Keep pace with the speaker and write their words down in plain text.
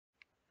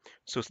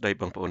សួស្តី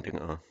បងប្អូនទាំង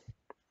អស់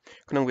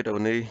ក្នុងវីដេ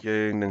អូនេះយើ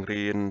ងនឹង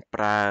រៀន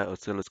ប្រើ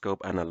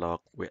Oscilloscope Analog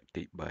វគ្គ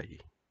ទី3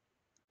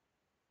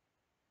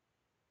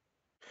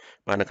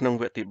បាទនៅក្នុង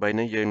វគ្គទី3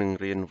នេះយើងនឹង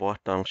រៀនវាស់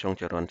តង់ចុង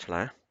ចរន្តឆ្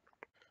លាស់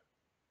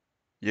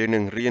យើងនឹ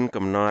ងរៀន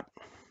កំណត់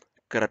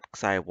ក្រិត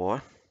ខ្សែវា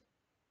ស់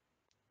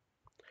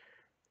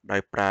ដោ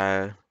យប្រើ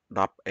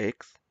 10x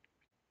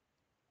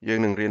យើង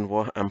នឹងរៀន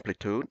វាស់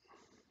amplitude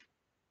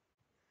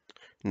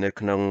នៅ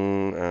ក្នុង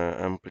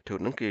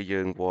amplitude ហ្នឹងគឺ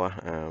យើងវាស់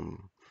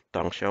ត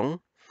ង់ចុង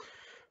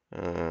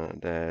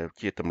ដែល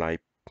ជាតម្លៃ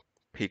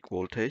peak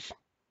voltage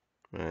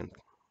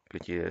គឺ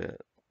ជា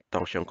ត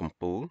ង់ចុងកំ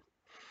ពូល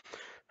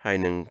ហើយ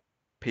នឹង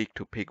peak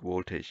to peak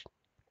voltage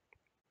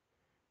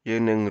យើ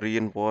ងនឹងរៀ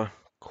នវាស់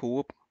ខួ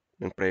ប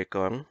និងប្រេក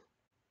ង់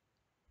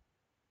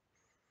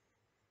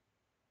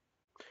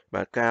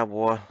បាទការ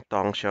វាស់ត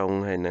ង់ចុង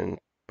ហើយនឹង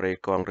ប្រេ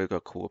កង់ឬក៏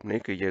ខួបនេះ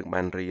គឺយើង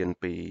បានរៀន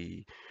ពី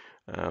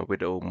វី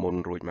ដេអូមុន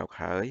រួចមក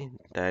ហើយ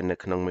តែនៅ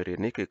ក្នុងមេរៀន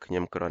នេះគឺខ្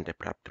ញុំគ្រាន់តែ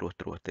ប្រាប់ត្រួស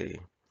ទេ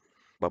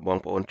បើបង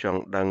ប្អូនចង់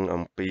ដឹង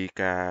អំពី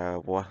ការ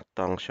វាស់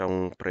តង់ចុង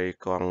ប្រេ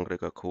កង់ឬ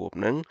ក៏ខួប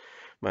ហ្នឹង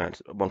បាទ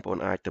បងប្អូន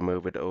អាចទៅមើល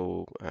វីដេអូ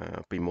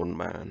ពីមុន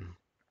បាន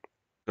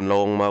កន្ល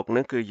ងមកហ្នឹ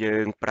ងគឺយើ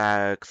ងប្រើ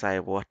ខ្សែ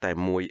វាស់តែ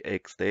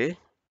 1x ទេ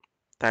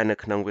តែនៅ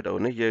ក្នុងវីដេអូ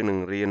នេះយើងនឹង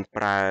រៀន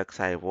ប្រើខ្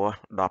សែវាស់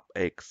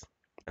 10x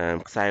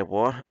ខ្សែ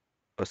វាស់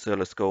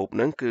Oscilloscope ហ្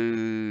នឹងគឺ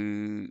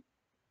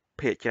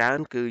ភាគច្រើន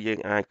គឺយើង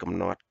អាចកំ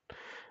ណត់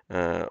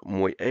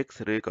 1x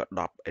ឬក៏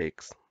 10x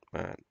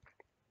បាទ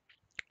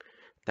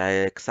តែ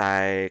ខ្សែ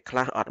ខ្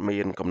លះអត់មា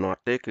នកំណត់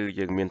ទេគឺ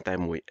យើងមានតែ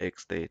 1x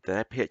ទេតែ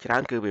ភាគច្រើ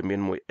នគឺវាមាន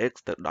 1x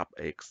ទៅ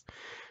 10x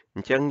អ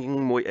ញ្ចឹង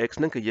 1x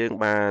ហ្នឹងគឺយើង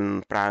បាន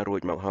ប្រើរួ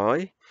ចមកហើយ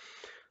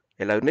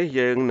ឥឡូវនេះ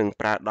យើងនឹង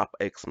ប្រើ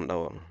 10x ម្ដ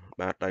ង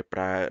បាទ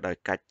ដោយ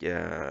កាច់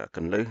ក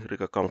ន្លឹះឬ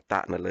ក៏កងតា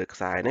ក់នៅលើខ្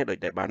សែនេះដូច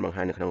ដែលបានបង្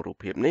ហាញនៅក្នុងរូប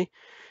ភាពនេះ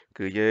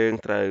គឺយើង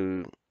ត្រូវ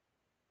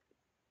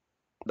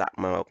ដាក់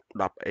មក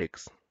 10x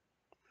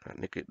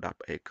នេះគឺ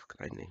 10x ក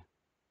ន្លែងនេះ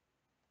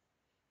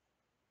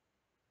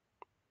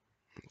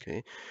អូខេ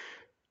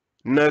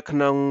នៅក្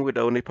នុងវី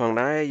ដេអូនេះផង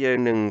ដែរយើង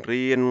នឹង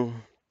រៀន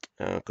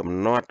កំ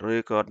ណត់ឬ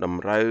ក៏ត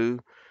ម្រូវ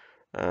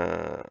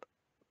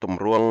ទ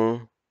ម្រង់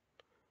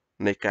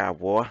នៃការ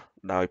វាស់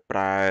ដោយប្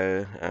រើ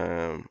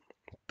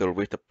ទល់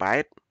វិសទៅប៉ែ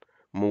ត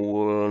មូ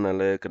លនៅ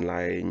លើកន្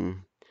លែង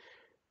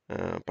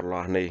ប្រ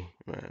ឡោះនេះ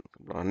បាទ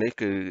ប្រឡោះនេះ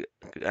គឺ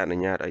អនុ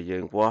ញ្ញាតឲ្យយើ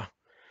ងវាស់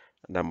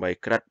ដើម្បី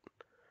ក្រិត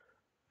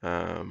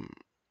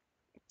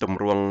ទ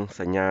ម្រង់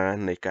សញ្ញា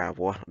នៃការ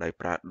វាស់ដោយ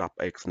ប្រើ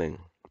 10x ហ្នឹង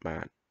បា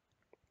ទ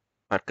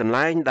កន្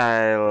លែងដែ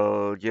ល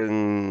យើង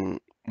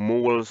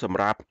មូលសម្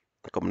រាប់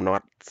កំណ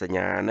ត់សញ្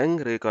ញាហ្នឹង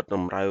ឬក៏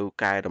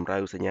កែតម្រូ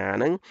វសញ្ញា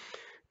ហ្នឹង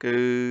គឺ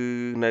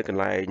នៅក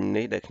ន្លែង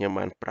នេះដែលខ្ញុំ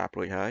បានប្រាប់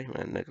រួចហើយ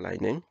នៅកន្លែង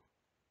នេះ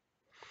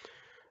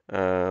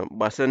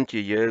បើសិនជា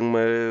យើង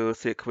មើល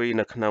sequence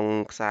នៅក្នុង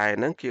ខ្សែ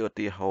ហ្នឹងជាឧ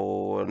ទាហរ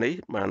ណ៍នេះ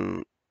បាន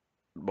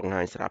បង្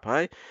ហាញស្រាប់ហើ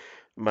យ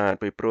បាទ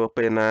ពីព្រោះ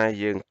ពេលណា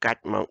យើងកា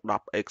ច់មក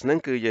 10x ហ្នឹង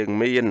គឺយើង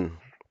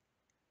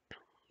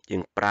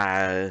ប្រើ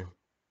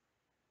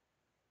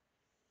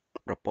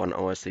ប្រព័ន្ធ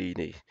ORC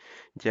នេះ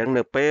អញ្ចឹង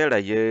នៅពេលដែ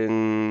លយើង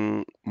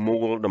មូ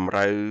លតម្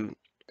រូវ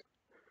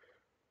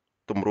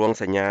ទម្រង់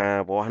សញ្ញា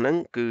វាស់ហ្នឹង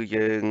គឺ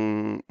យើង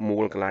មូ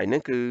លកន្លែងហ្នឹ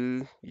ងគឺ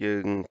យើ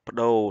ងប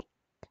ដូរ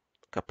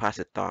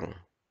capacitance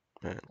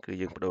គឺ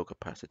យើងបដូរ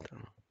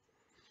capacitance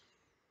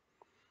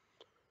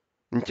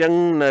អញ្ចឹង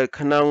នៅ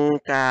ក្នុង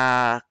ការ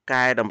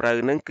កែតម្រូវ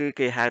ហ្នឹងគឺ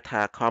គេហៅ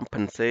ថា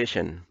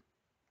compensation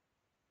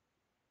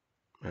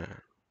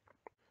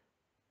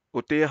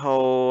ឧទាហ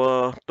រ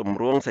ណ៍ទម្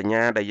រង់សញ្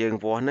ញាដែលយើង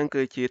វាស់ហ្នឹង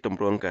គឺជាទ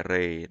ម្រង់កា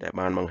រ៉េដែល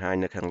បានបង្ហាញ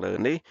នៅខាងលើ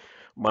នេះ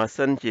បើ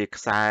សិនជា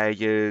ខ្សែ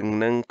យើង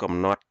នឹងកំ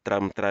ណត់ត្រឹ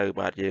មត្រូវ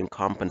បាទយើង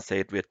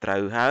compensate វាត្រូ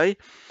វហើយ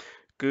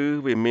គឺ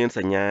វាមានស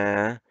ញ្ញា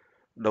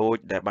ដូច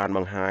ដែលបានប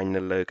ង្ហាញ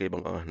នៅលើគេប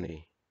ង្អស់នេះ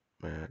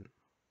បាទ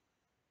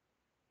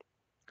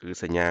គឺ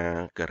សញ្ញា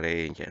ការ៉េ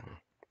អញ្ចឹង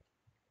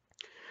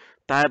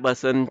តែបើ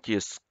សិនជា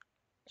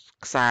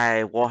ខ្សែ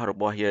វាស់រ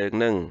បស់យើង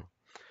នឹង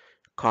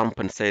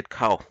compensate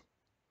ខុស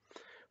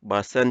បើ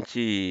សិន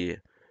ជា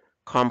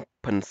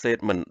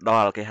compensate មិនដ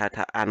ល់គេហៅ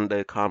ថា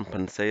under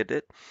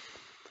compensated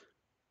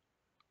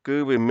គឺ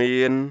វាមា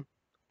ន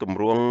ទម្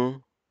រង់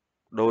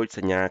ដូចស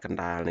ញ្ញាកណ្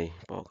ដាលនេះ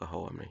ពណ៌ក្រហ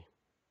មនេះ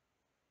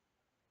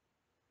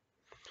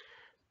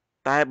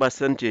តែបើ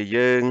សិនជា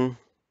យើង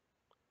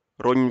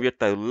រុញវា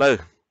ទៅលើស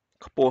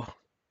ខ្ពស់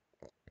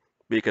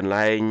ពីកន្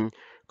លែង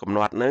កំណ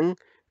ត់ហ្នឹង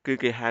គឺ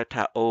គេហៅ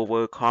ថា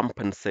over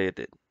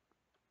compensated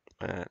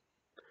បាទ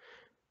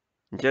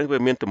អញ្ចឹងវា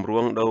មានទម្រ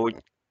ង់ដូច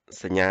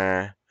សញ្ញា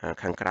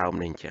ខាងក្រោម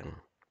នេះអញ្ចឹង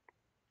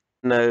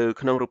នៅ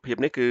ក្នុងរូបភាព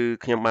នេះគឺ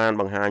ខ្ញុំបាន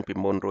បង្ហាញពី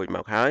មុនរួចម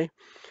កហើយ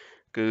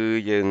គឺ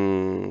យើង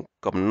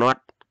កំណ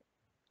ត់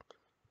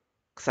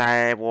ខ្សែ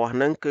វាស់ហ្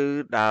នឹងគឺ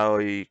ដោ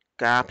យ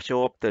ការភ្ជា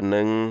ប់ទៅ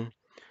នឹង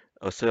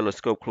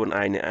Oscilloscope ខ្លួន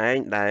ឯងនេះឯង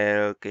ដែល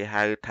គេ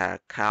ហៅថា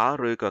cal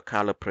ឬក៏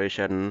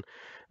calibration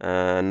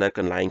នៅក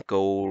ន្លែង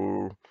គោល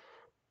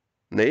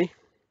នេះ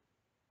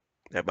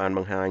ដែលបានប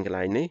ង្ហាញកន្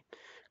លែងនេះ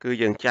គឺ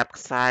យើងចាប់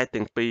ខ្សែ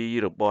ទាំងពីរ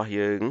របស់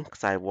យើង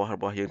ខ្សែវាស់រ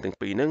បស់យើងទាំង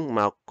ពីរហ្នឹង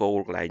មកគោល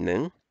កន្លែងហ្នឹ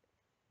ង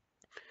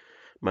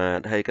បាទ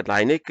ហើយកន្លែ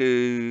ងនេះគឺ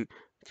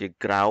ជា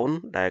ground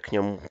ដែលខ្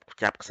ញុំ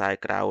ចាប់ខ្សែ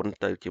ground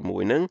ទៅជាមួ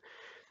យនឹង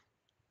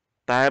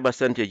តែបើ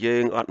សិនជាយើ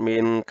ងអត់មា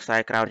នខ្សែ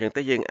ground អញ្ចឹង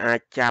ទេយើងអាច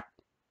ចាប់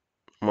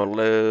មក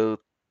លើ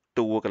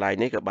តួកន្លែង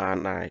នេះក៏បាន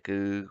ដែរគឺ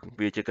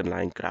វាជាកន្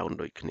លែង ground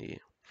ដូចគ្នា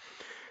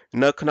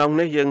នៅក្នុង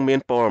នេះយើងមាន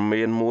ព័ត៌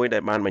មានមួយដែ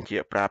លបានបញ្ជា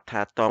ក់ប្រាប់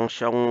ថាតង់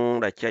សុង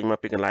ដែលចេញមក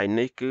ពីកន្លែង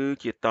នេះគឺ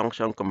ជាតង់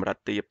សុងកម្រិត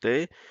ទាបទេ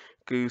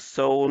គឺ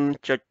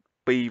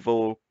 0.2 V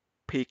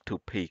peak to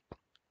peak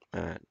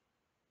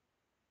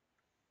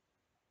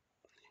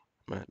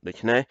បាទដូ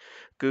ច្នេះ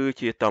គឺ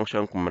ជាតង់សុ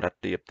ងកម្រិត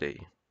ទាបទេ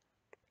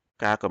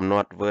ការកំណ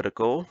ត់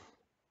vertical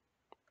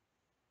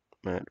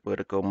បាទ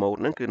vertical mode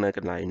ហ្នឹងគឺនៅក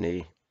ន្លែងនេះ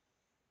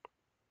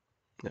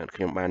ខ្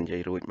ញុំបាននិយា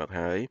យរួចមក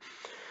ហើយ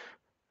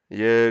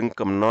យើង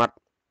កំណត់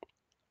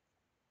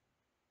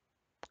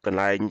កន្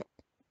លែង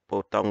ប៊ូ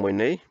តុងមួយ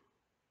នេះ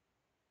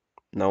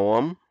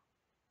norm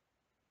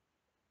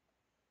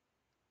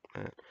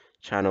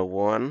channel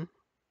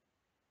 1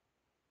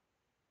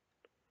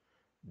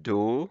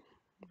 dual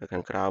នៅខា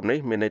ងក្រោមនេះ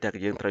មានន័យថា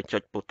យើងត្រូវចុ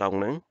ចប៊ូតុង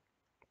ហ្នឹង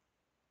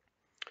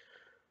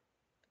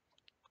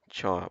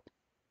sharp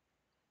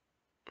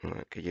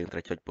គឺយើងត្រូ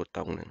វចុចប៊ូ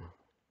តុងហ្នឹង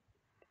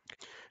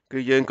គឺ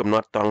យើងកំណ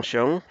ត់តង់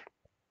សុង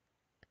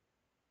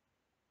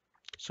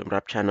សម្រា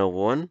ប់ channel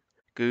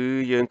 1គឺ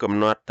យើងកំ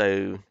ណត់ទៅ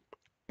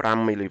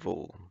5 mV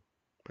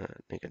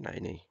នេះកន្លែង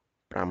នេះ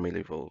5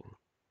 mV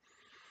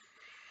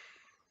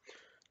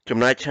ចំ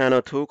ណែក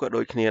channel 2ក៏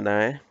ដូចគ្នា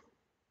ដែរ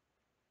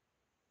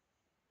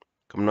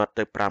កំណត់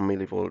ទៅ5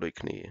 mV ដូច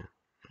គ្នា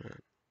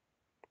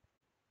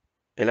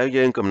ឥឡូវ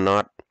យើងកំណ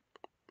ត់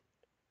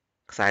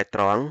ខ្សែ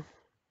ត្រង់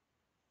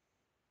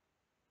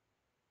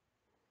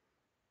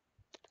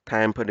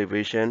time per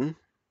division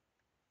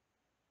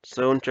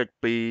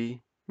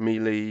 0.2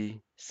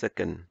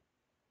 millisecond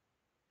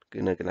គឺ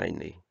នៅកន្លែង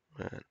នេះ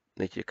បាទ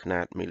នេះជាຂະຫນា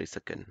ត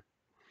millisecond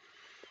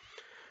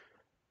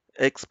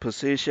x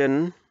position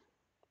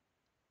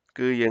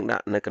គឺយើងដា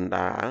ក់នៅកណ្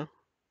ដាល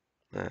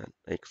បាទ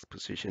x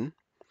position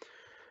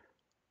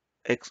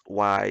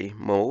xy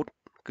mode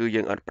គឺ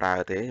យើងអត់ប្រើ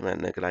ទេបាទ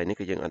នៅកន្លែងនេះ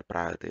គឺយើងអត់ប្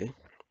រើទេ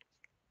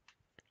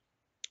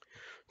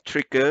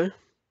trigger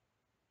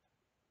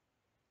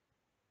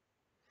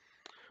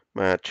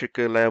បាទ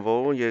trigger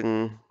level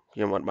ខ្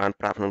ញុំអត់បាន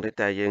ប្រាប់ក្នុងទេ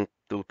តែយើង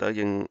ទូទៅ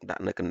យើងដា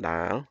ក់នៅកណ្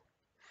ដាល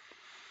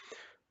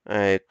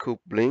ហើយ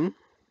coupling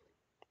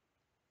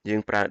យើ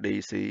ងប្រើ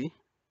DC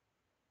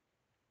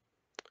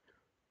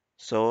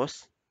source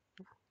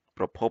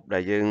ប្រភពដែ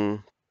លយើង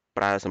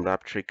ប្រើសម្រា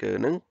ប់ trigger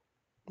ហ្នឹង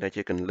ដែល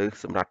ជាកន្លឹះ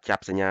សម្រាប់ចា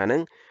ប់សញ្ញាហ្នឹ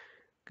ង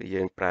គឺ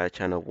យើងប្រើ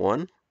channel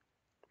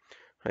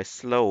 1ហើយ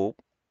slope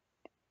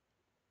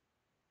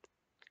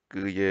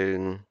គឺយើង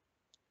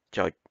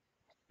ចុច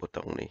ប៊ូ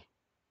តុង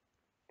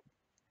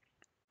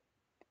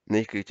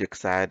នេះគឺជា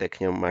ខ្សែដែល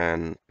ខ្ញុំបាន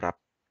ប្រាប់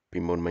ពី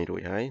មុនមិញរួ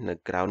ចហើយនៅ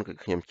ground គឺ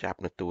ខ្ញុំចាប់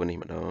នៅតួនេះ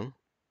ម្ដង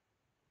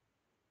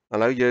ឥ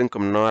ឡូវយើង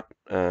កំណត់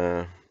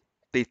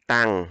ទី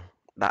តាំង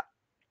ដាក់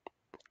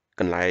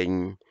កន្លែង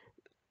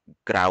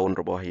ground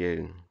របស់យើ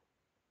ង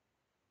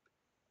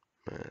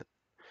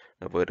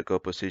បាទ vertical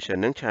position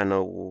ហ្នឹង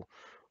channel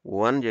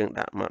 1យើង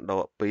ដាក់មកដ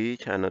ក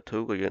2 channel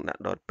 2ក៏យើងដា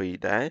ក់ដក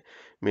2ដែរ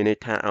មានន័យ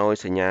ថាឲ្យ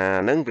សញ្ញា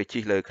ហ្នឹងវា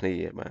ជិះលើគ្នា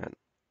បាទ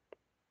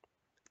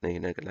នេះ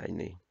នៅកន្លែង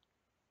នេះ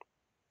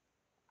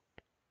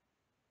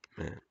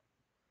បាទ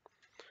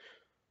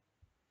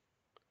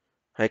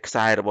ហើយខ្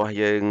សែរបស់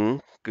យើង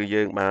គឺ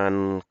យើងបាន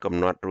កំ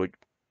ណត់រួច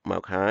ម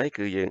កហើយ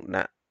គឺយើង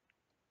ដាក់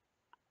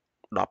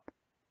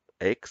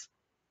 10x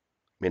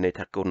មានន័យ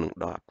ថាគុណនឹង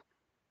10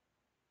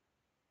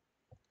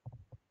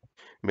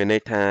មានន័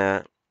យថា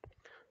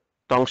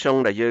តង់សុង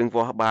ដែលយើង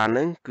វាស់បានហ្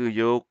នឹងគឺ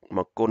យកម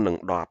កគុណនឹង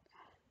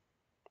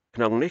10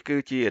ក្នុងនេះគឺ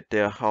ជាឧ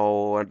ទាហរ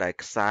ណ៍ដែល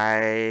ខ្សែ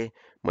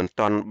មិន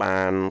ទាន់បា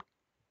ន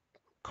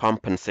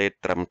compensate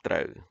ត្រឹមត្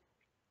រូវ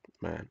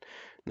បាទ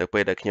នៅពេ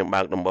លដែលខ្ញុំ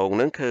បើកដំបូងហ្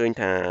នឹងឃើញ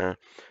ថា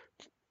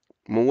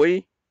មួយ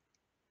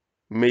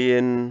មា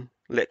ន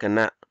លក្ខ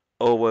ណៈ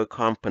over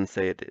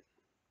compensated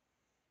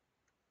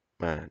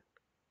បាទ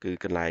គឺ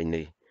កន្លែង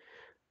នេះ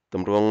ទ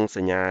ម្រង់ស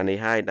ញ្ញានេះ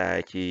ហើយដែល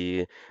ជា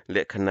ល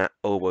ក្ខណៈ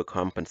over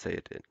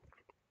compensated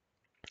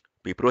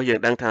ពីព្រោះយើង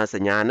ដឹងថាស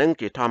ញ្ញាហ្នឹង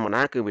ជាធម្ម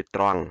តាគឺវា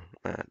ត្រង់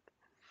បាទ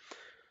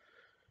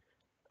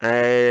ឯ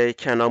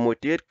channel មួយ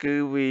ទៀតគឺ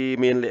វា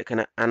មានលក្ខ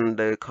ណៈ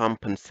under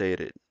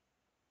compensated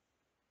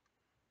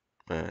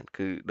បាទ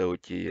គឺដូច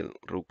ជា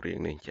រូបរាង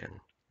នេះអញ្ចឹង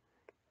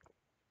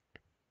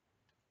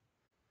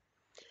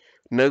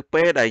នៅ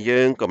ពេលដែល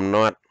យើងកំណ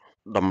ត់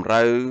តម្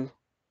រូវ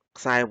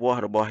ខ្សែវា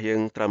ស់របស់យើ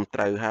ងត្រឹម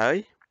ត្រូវហើយ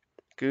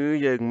គឺ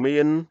យើងមា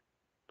ន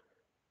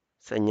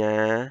សញ្ញា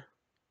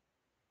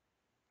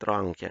ត្រ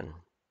ង់អញ្ចឹង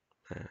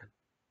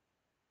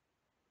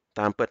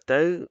តាមពិត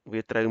ទៅ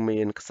វាត្រូវ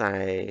មានខ្សែ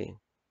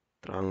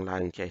ត្រង់ឡើ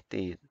ងចេះ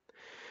ទៀត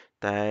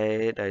តែ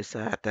ដោយ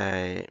សារតែ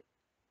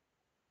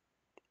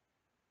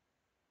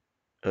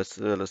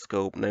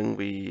Oscilloscope ហ្នឹង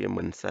វា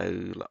មិនសូវ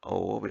ល្អ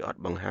វាអ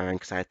ត់បង្ហាញ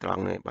ខ្សែត្រ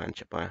ង់នេះបាន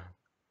ច្បាស់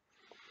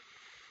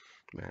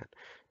បាទ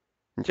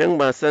អញ្ចឹង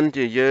បើសិន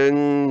ជាយើង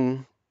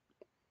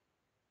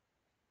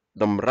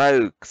តម្រូវ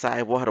ខ្សែ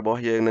វាស់រប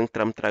ស់យើងនឹងត្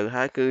រឹមត្រូវ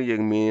ហើយគឺយើ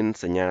ងមាន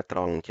សញ្ញាត្រ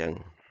ង់អញ្ចឹង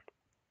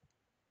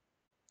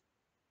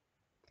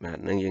បាទ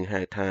នឹងយើង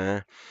ហៅថា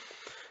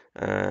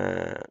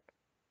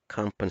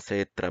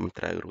compensate ត្រឹម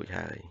ត្រូវរួច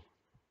ហើយ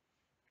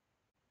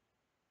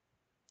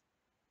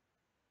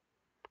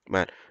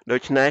បាទដូ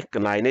ច្នេះក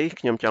ន្លែងនេះ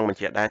ខ្ញុំចង់បញ្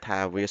ជាក់ដែរថា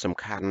វាសំ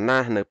ខាន់ណា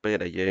ស់នៅពេល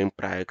ដែលយើង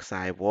ប្រើខ្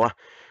សែវាស់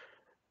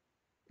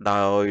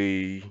ដោយ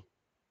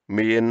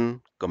មាន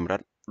កម្រិ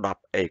ត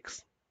 10x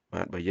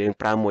បាទបើយើង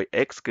ប្រើ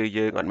 1x គឺ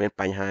យើងអត់មាន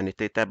បញ្ហានេះ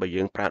ទេតែបើ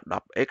យើងប្រើ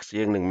 10x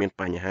យើងនឹងមាន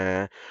បញ្ហា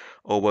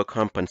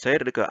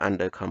overcompensate ឬក៏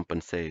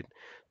undercompensate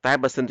តែ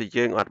បើសិនជា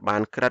យើងអត់បា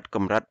នក្រិតក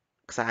ម្រិត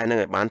ខ្សែនឹង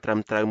ឲ្យបានត្រឹម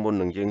ត្រូវមុន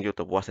នឹងយើងយក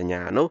ទៅវាស់សញ្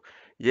ញានោះ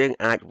យើង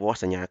អាចវាស់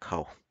សញ្ញាខុ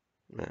ស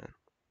ណា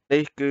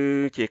នេះគឺ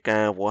ជាកា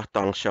រវាស់ត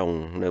ង់ស្យុង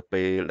នៅ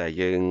ពេលដែល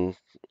យើង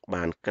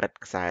បានក្រិត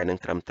ខ្សែនឹង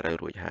ត្រឹមត្រូវ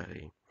រួចហើយ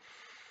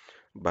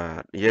បា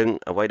ទ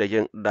អ្វីដែល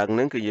យើងដឹងហ្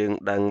នឹងគឺយើង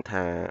ដឹង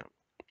ថា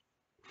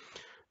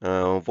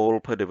volt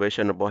per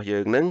division របស់យើ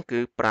ងហ្នឹងគឺ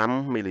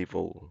5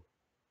 millivolt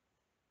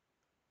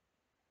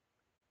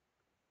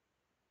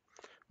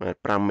បាទ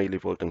5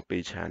 millivolt ទាំងពី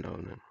រ channel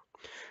ហ្នឹង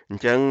អ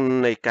ញ្ចឹង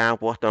នៃការ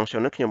វាស់តង់ស្យុ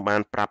ងនេះខ្ញុំបា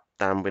នប្រាប់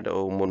តាមវីដេ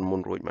អូមុ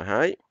នរួចមក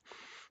ហើយ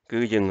គឺ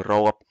យើងរា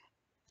ប់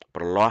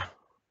ប្រលាស់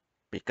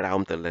ពីក្រោម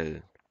ទៅលើ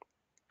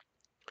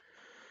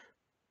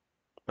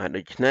បាទ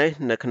ដូច្នេះ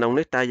នៅក្នុង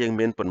នេះតើយើង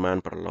មានប៉ុន្មាន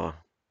ប្រលាស់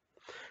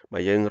បើ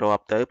យើងរា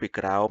ប់ទៅពី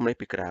ក្រោមនេះ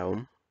ពីក្រោម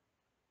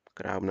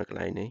នៅកន្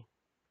លែងនេះ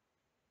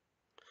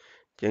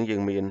អញ្ចឹងយើ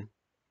ងមាន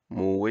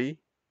1 2 3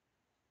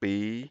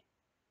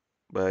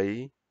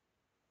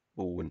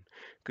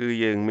 4គឺ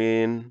យើងមា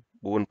ន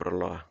4ប្រ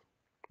លាស់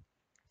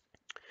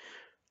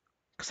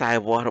ខ្សែ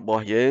វាស់រប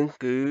ស់យើង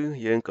គឺ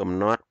យើងកំ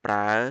ណត់ប្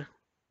រើ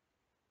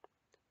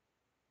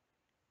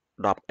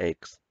 10x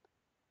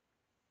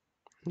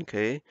អូ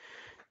ខេ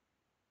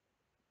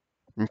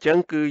អញ្ចឹង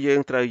គឺយើង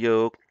ត្រូវយ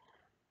ក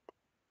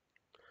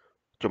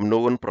ចំ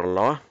នួនប្រ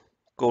លាស់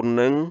គុណ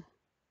នឹង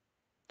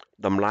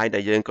តម្លៃដែ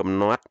លយើងកំ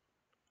ណត់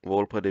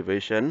volt per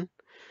division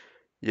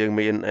យើង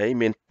មានអី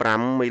មាន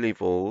5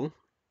 millivolt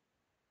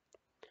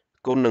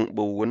គុណនឹង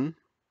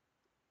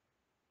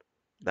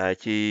4ដែល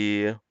ជា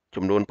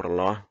ចំនួនប្រ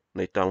លាស់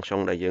នៃតង់ស្យុ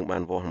ងដែលយើងបា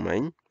នវាស់មិ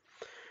ញ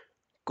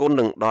គុណ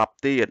នឹង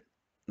10ទៀត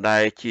ដែ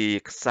លជា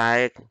ខ្សែ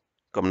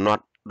កំណ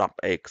ត់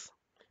 10x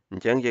អ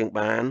ញ្ចឹងយើង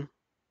បាន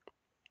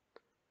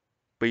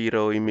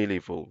200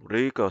 millivolt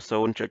ឬក៏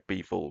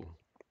 0.2 volt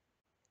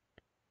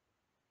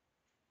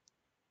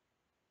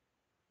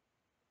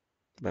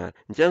បាទ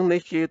អញ្ចឹង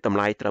នេះជាតម្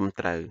លៃត្រឹម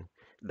ត្រូវ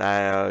ដែ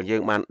លយើ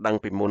ងបានដឹង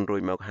ពីមុនរួ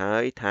ចមកហើ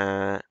យថា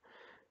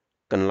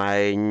កន្លែ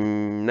ង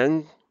ហ្នឹង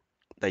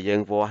តែយើ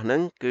ងវាស់ហ្នឹ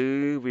ងគឺ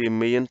វា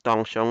មានត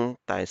ង់ស្យុង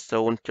តែ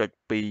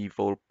 0.2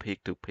 volt peak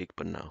to peak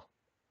ប៉ុណ្ណោះ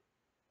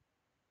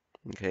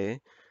អូខេ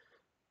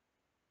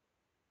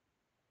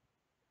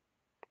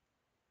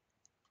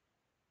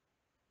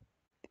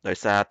ដោយ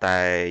សារតែ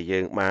យើ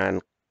ងបាន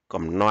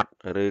កំណត់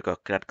ឬក៏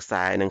ក្រិតខ្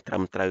សែនឹងត្រឹ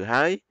មត្រូវ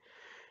ហើយ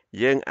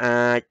យើង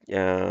អាច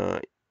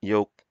យ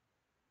ក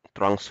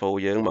transfer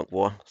យើងមក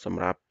វាស់ស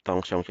ម្រាប់ត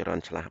ង់ស្យុងចរ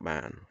ន្តឆ្លាស់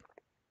បាន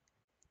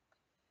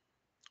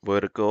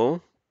vertical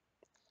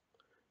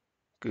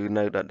គឺ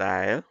នៅដដែ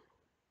ល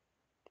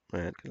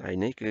បាទកន្លែង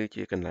នេះគឺ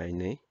ជាកន្លែង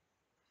នេះ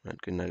បាទ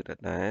គឺនៅដ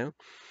ដែល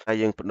ហើយ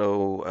យើងបដូរ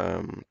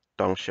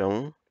តង់ស្យុង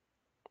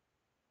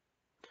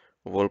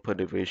volt per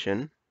division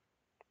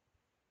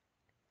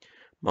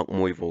មក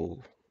1 volt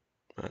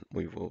បាទ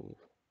1 volt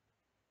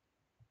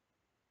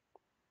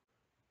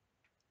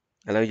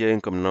ឥឡូវយើង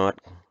កំណត់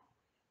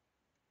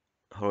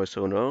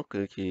horizontal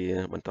គឺជា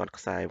បន្ទាត់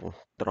ខ្សែ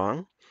ត្រង់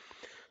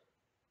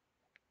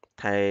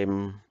ថែម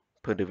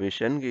per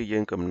division គឺយើ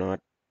ងកំណ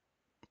ត់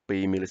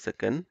2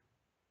 millisecond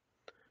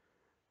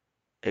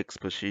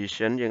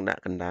exposition យើងដា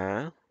ក់កណ្ដាល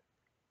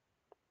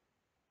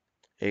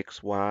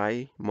XY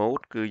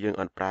mode គឺយើង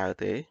អត់ប្រើ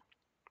ទេ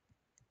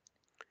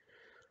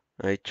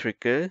ហើយ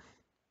trigger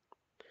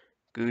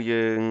គឺ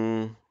យើង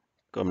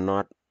កំណ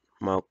ត់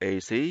មក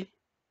AC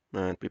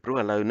បាទពីព្រោះ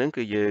ឥឡូវហ្នឹង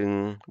គឺយើង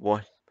វា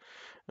ស់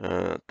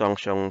តង់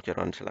ស្យុងចរ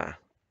ន្តឆ្លាស់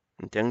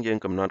អញ្ចឹងយើង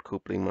កំណត់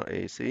coupling មក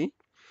AC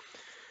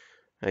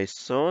ហើយ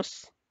source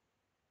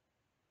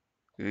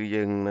គឺ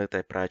យើងនៅតែ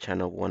ប្រើ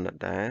channel 1ដ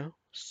ដែល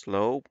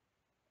slope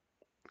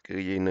គឺ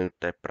យើងនៅ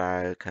តែប្រើ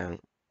ខាង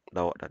ដ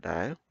កដ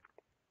ដែល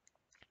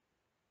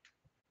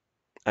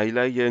ឥ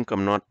ឡូវយើង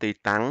កំណត់ទី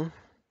តាំង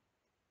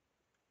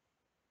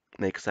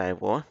នៃខ្សែ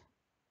វាស់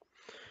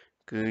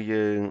គឺ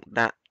យើង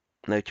ដាក់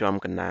នៅចំ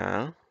កណ្ដាល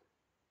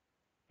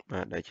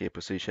បាទដែលជា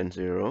position 0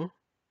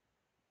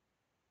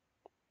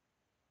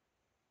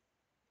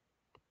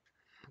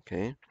អូ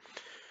ខេ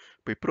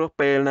ពីព្រោះ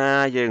ពេលណា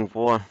យើង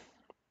វាស់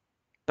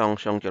តង់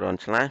ស្យុងចរន្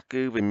តឆ្លាស់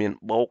គឺវាមាន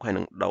បូកហើយ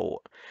នឹងដូក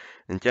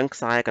អញ្ចឹងខ្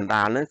សែកណ្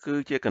ដាលនេះគឺ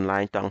ជាកន្លែ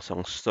ងតង់ស្យុ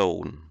ង0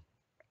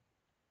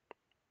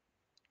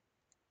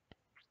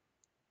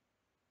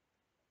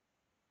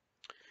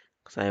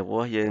ខ្សែវា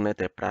ស់យើងនៅ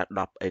តែប្រើ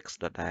 10x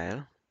ដដែល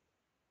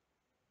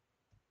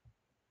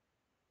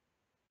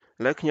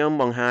ឥឡូវខ្ញុំ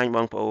បង្ហាញប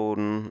ងប្អូន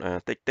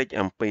តិច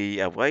អំពី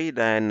អ្វី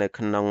ដែលនៅ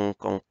ក្នុង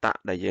កុងតាក់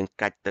ដែលយើង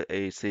កាច់ទៅ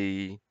AC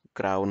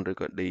ground ឬ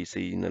ក៏ DC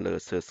នៅលើ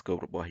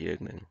oscilloscope របស់យើង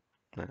ហ្នឹង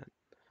បាទ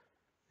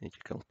នេះ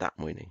ជាកុងតាក់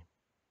មួយនេះ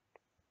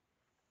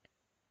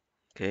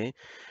អូខ ខេ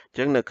អញ្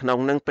ចឹងនៅក្នុង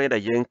ហ្នឹងពេលដែ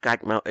លយើងកា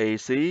ច់មក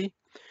AC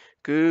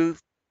គឺ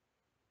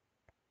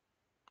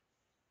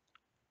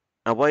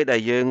អ្វីដែ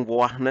លយើង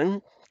វាស់ហ្នឹង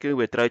គឺ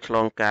វាត្រូវឆ្ល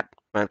ងកាត់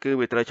បាទគឺ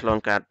វាត្រូវឆ្លង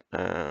កាត់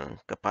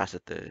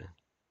capacitor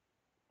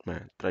បា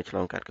ទត្រូវឆ្ល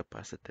ងកាត់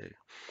capacitor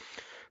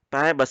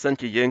តែបើសិន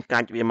ជាយើងកា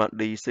ច់វាមក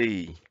DC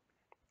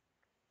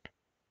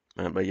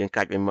បាទបើយើង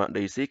កាច់វាមក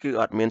DC គឺ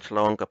អត់មានឆ្ល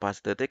ង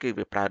capacitor ទេគឺ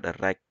វាប្រើ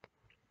direct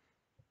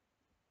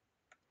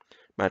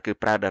បាទគឺ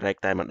ប្រើ direct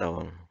តែម្ដ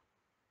ង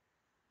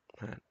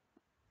បាទ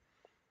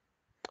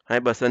ហើយ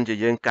បើសិនជា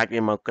យើងកាច់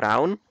វាមក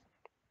ground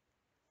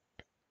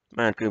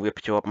បាទគឺវា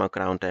ភ្ជាប់មក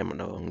ground តែម្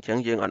ដងអញ្ចឹង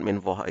យើងអត់មាន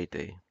វាស់អី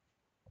ទេ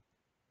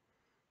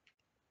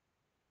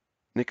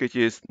នេះគឺ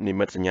ជានិ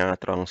មិត្តសញ្ញា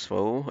ត្រង់ស្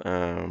វូ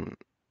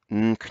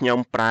ខ្ញុំ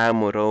ប្រើ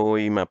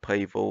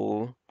120 V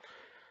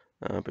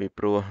ពី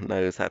ព្រោះនៅ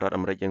សហរដ្ឋ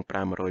អាមេរិកយើងប្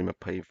រើ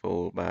120 V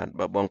បាទ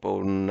បើបងប្អូ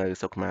ននៅ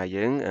ស្រុកខ្មែរ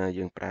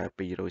យើងប្រើ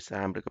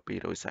230ឬក៏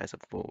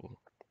240 V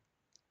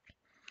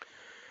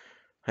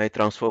ហើយ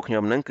ត្រង់ស្វូខ្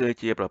ញុំហ្នឹងគឺ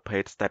ជាប្រភេ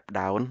ទ step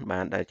down បា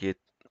ទដែល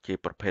ជា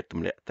ប្រភេទទ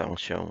ម្លាក់តង់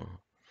ស្យុង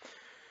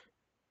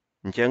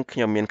អញ្ចឹងខ្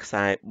ញុំមានខ្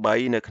សែ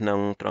3នៅក្នុង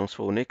ត្រង់ស្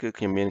វូនេះគឺ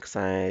ខ្ញុំមានខ្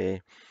សែ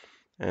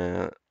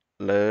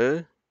លើ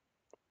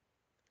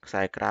ខ្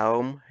សែក្រោ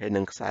មហើយ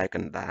និងខ្សែក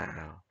ណ្ដា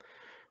ល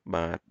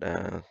បាទ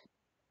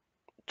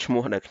ឈ្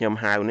មោះដែលខ្ញុំ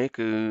ហៅនេះ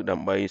គឺដើ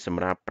ម្បីស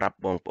ម្រាប់ប្រាប់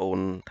បងប្អូន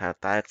ថា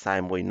តើខ្សែ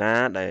មួយណា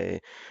ដែល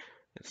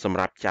សម្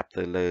រាប់ចាប់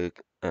ទៅលើ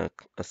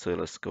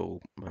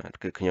Oscilloscope បាទ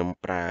គឺខ្ញុំ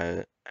ប្រើ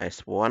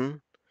S1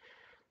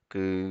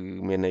 គឺ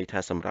មានន័យថា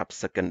សម្រាប់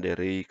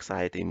secondary ខ្សែ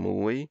ទី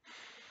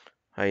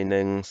1ហើយ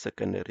និង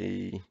secondary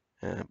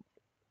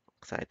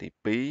ខ្សែទី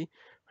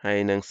2ហើយ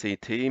និង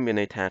CT មាន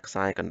ន័យថាខ្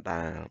សែកណ្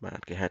ដាលបាទ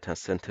គេហៅថា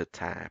center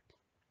tap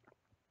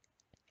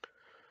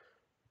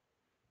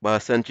បើ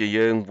សិនជា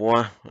យើងវា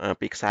ស់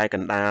ពីខ្សែក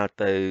ណ្ដាល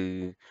ទៅ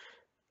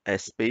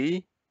S2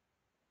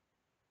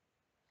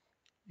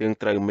 យើង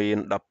ត្រូវមាន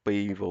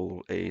12 V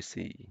AC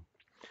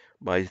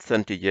បើសិ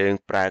នជាយើង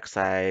ប្រើខ្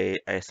សែ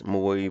S1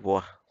 វា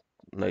ស់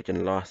នៅច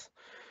ន្លោះ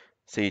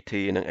CT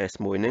និង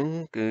S1 ហ្នឹង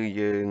គឺ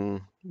យើង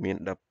មាន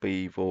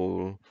12 V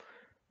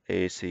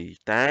AC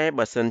តែ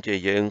បើសិនជា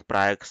យើងប្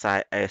រើខ្សែ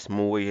S1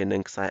 ហើយនិ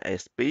ងខ្សែ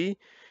S2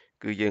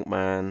 គឺយើង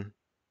បាន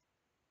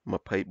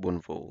24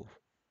 V អូ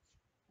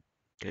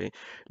ខេ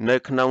នៅ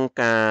ក្នុង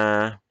ការ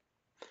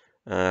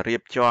រៀ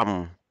បចំ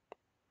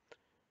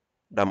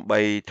ដើម្បី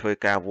ធ្វើ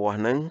ការវាស់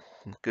ហ្នឹង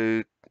គឺ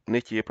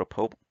នេះជាប្រភ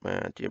ព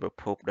ជាប្រ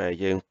ភពដែល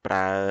យើងប្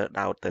រើ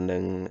ដោតទៅនឹ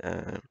ង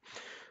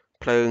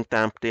ភ្លើង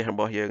តាមផ្ទះរ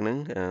បស់យើងហ្នឹង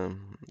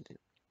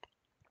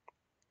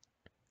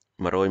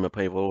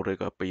120 V ឬ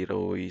ក៏230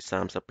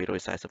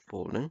 240 V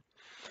ហ្នឹង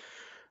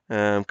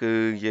គឺ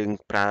យើង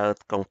ប្រើ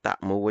កុងតា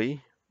ក់មួយ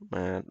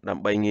បាទដើ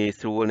ម្បីងាយ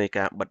ស្រួលនៃ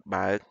ការបិទ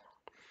បើក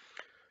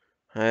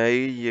ហើយ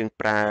យើង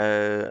ប្រើ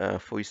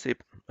fuse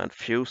បាទ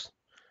fuse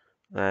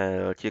ដែ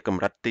លជាក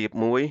ម្រិតទាប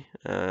មួយ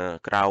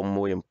ក្រោម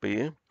1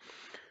 ampere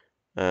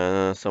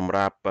សម្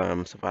រាប់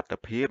សុវត្ថិ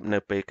ភាពនៅ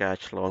ពេលការ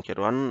ឆ្លងច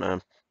រន្ត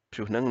ព្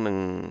យុះហ្នឹងនឹង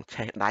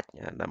ឆេះដាច់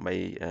ដើម្បី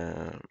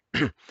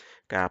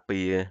ការ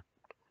ពារ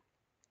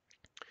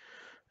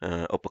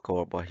ឧបក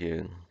រណ៍របស់យើ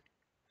ង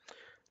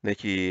នេះ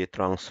ជា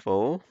ត្រង់ស្វូ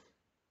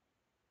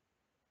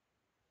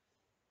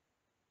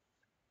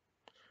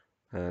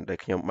ដែល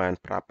ខ្ញុំបាន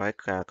ប្រាប់ហើយ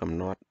ការកំ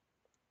ណត់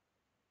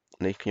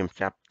នេះខ្ញុំ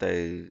ចាប់ទៅ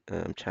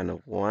channel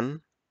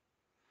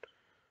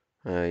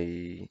 1ហើយ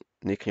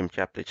នេះខ្ញុំ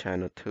ចាប់ទៅ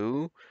channel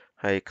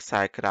 2ហើយខ្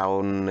សែក្រោ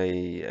មនៃ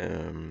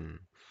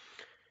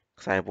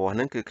ខ្សែវាស់ហ្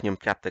នឹងគឺខ្ញុំ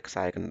ចាប់ទៅខ្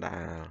សែកណ្ដា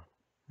ល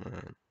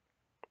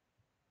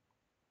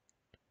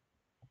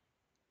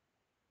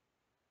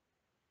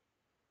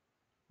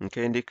អូ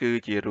ខេនេះគឺ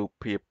ជារូប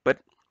ភាពពិត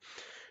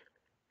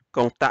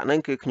កុងតាក់ហ្នឹង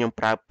គឺខ្ញុំ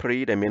ប្រើ pre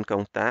ដែលមានកុ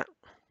ងតាក់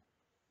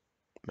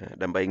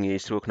ដើម្បីងាយ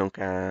ស្រួលក្នុង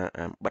ការ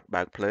បិទ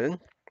បើកភ្លើង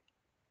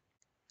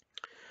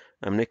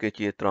នេះគឺ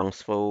ជាត្រង់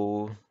ស្វូ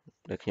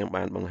ដែលខ្ញុំ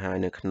បានបង្ហាញ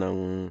នៅក្នុង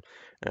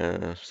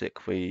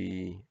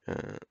sequence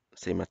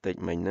schematic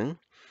មិញហ្នឹង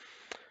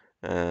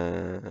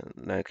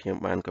ដែលខ្ញុំ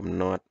បានកំ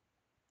ណត់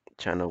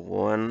channel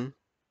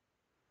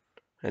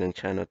 1ហើយនិង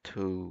channel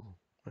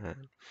 2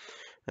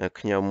បាទ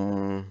ខ្ញុំ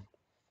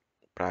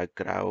ប្រើ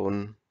ground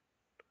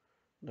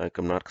ដោយ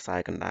កំណត់ខ្សែ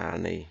កណ្ដាល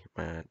នេះ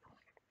បាទ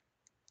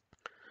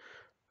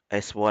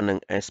S1 និង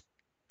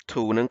S2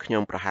 ហ្នឹងខ្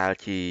ញុំប្រហែល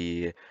ជា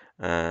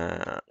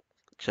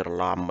ច្រ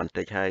ឡំបន្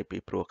តិចហើយពី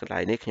ព្រោះកន្លែ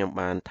ងនេះខ្ញុំ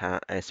បានថា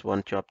S1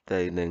 ជាប់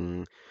ទៅនឹង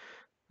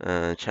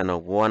channel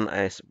 1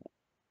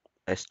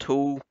 S2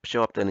 ភ្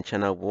ជាប់ទៅនឹង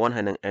channel 1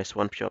ហើយនិង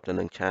S1 ភ្ជាប់ទៅ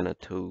នឹង channel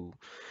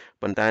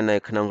 2ប៉ុន្តែនៅ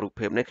ក្នុងរូប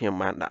ភាពនេះខ្ញុំ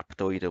បានដាក់ផ្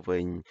ទុយទៅវិ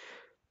ញ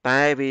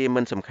តែវា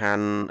មិនសំខា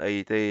ន់អី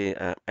ទេ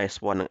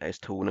S1 និង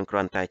S2 នឹងគ្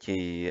រាន់តែជា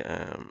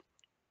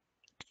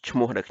ឈ្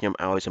មោះដែលខ្ញុំ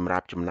ឲ្យសម្រា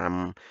ប់ចំណាំ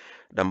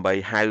ដើម្បី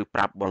ហៅប្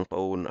រាប់បងប្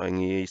អូនឲ្យ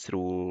ងាយស្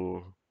រួល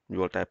យ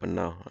ល់តែប៉ុណ្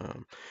ណោះ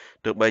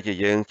ទោះបីជា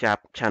យើងចា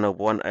ប់ channel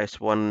 1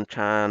 S1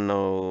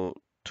 channel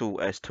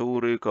 2 S2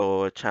 ឬក៏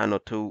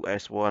channel 2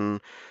 S1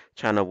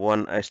 channel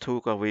 1 S2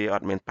 ក៏វាអ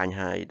ត់មានបញ្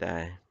ហាអីដែ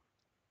រ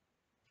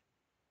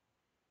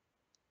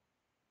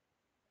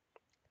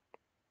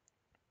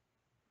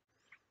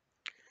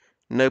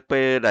នៅ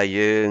ពេលដែល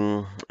យើង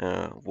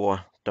វា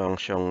ស់តង់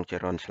ចុងច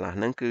រន្តឆ្លាស់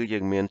ហ្នឹងគឺយើ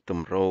ងមានទ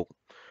ម្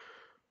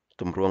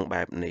រង់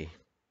បែបនេះ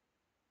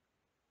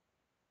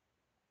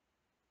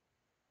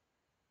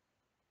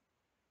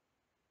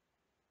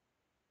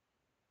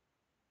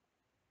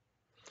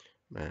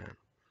បាទ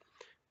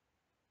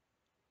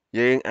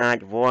យើងអាច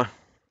វាស់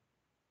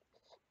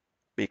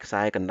ពីខ្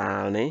សែកណ្ដា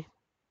លនេះ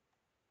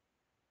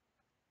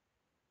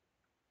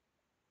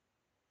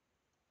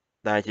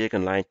ដែលជាក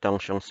ន្លែងតង់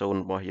ចុង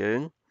0របស់យើ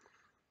ង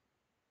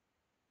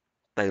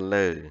ទៅ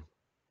លើ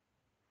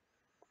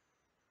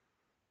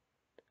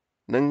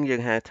នឹងយើ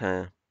ងហៅថា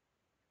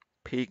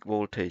peak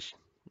voltage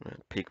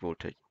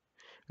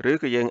ឬ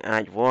ក៏យើងអា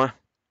ចវាស់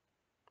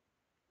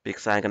ពី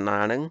ខ្សែកណ្ដា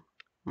លហ្នឹង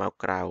មក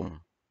ក្រោម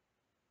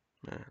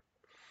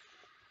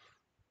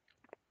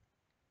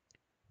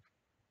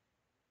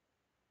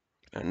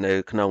នៅ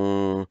ក្នុង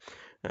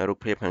រូប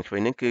ភាពខាងឆ្វេ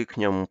ងនេះគឺខ្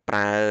ញុំប្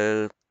រើ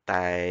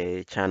តែ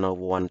channel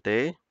 1ទេ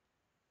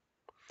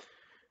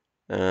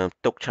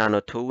ទុក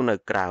channel 2នៅ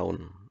ក្រោម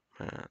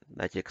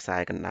ដែលជាខ្សែ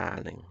កណ្ដាល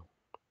ហ្នឹង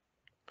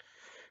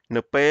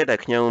នៅពេលដែល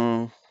ខ្ញុំ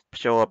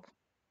ភ្ជាប់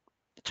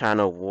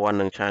channel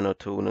 1និង channel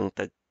 2នឹង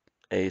ទៅ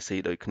AC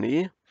ដូចគ្នា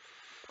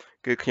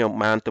គឺខ្ញុំ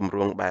បានទម្រ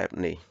ង់បែប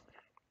នេះ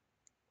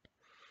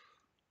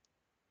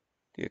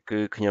គឺ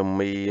ខ្ញុំ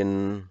មាន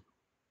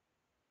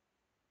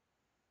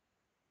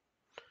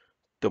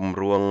ទម្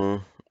រង់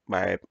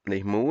បែប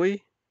នេះមួយ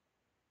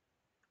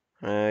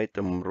ហើយទ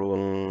ម្រ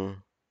ង់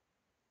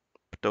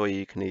ផ្ទុយ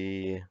គ្នា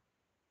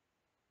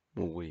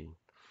មួយ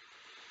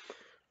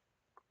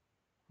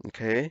អូ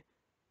ខេ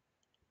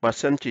បើ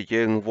សិនជា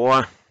យើងវា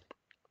ស់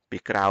ពី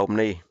ក្រោម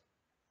នេះ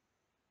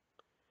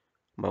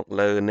មក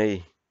លើនេះ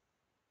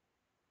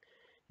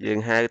យើង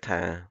ហៅ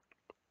ថា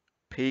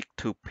peak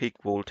to peak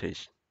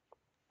voltage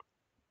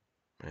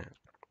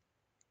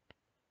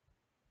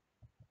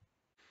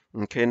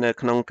អូខេនៅ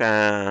ក្នុងកា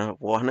រ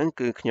វាស់ហ្នឹង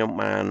គឺខ្ញុំ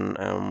បាន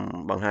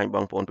បង្ហាញប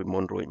ងប្អូនពីមុ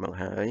នរួចមក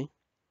ហើយ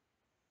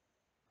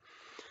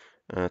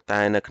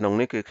តែនៅក្នុង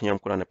នេះគឺខ្ញុំ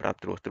គ្រាន់តែប្រាប់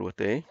ត្រួស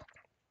ទេ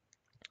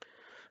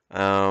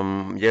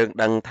យើង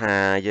ដឹងថា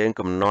យើង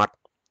កំណត់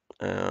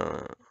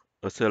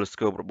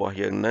oscilloscope របស់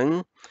យើងហ្នឹង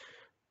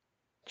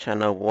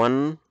channel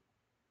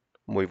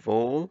 1 1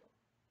 volt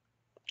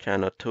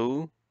channel 2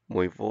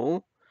 1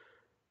 volt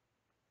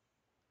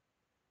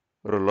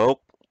រលក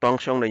តង់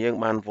ចុងដែលយើង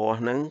បានវាស់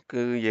ហ្នឹង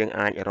គឺយើង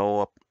អាចរា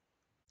ប់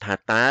ថា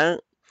តើ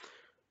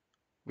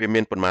វា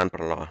មានប៉ុន្មានប្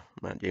រឡោះ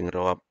បាទយើង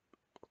រាប់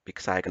ពី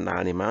ខ្សែកណ្ដាល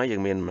នេះមកយើ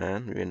ងមានប៉ុន្មាន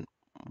មាន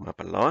1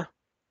ប្រឡោះ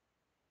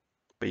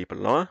2ប្រ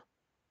ឡោះ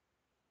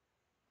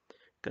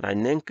កន្លែង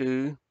នេះគឺ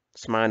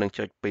ស្មើនឹង 0.2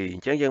 អ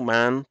ញ្ចឹងយើង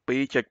បាន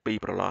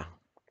 2.2 ប្រឡោះ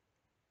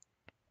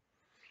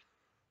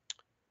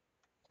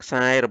ខ្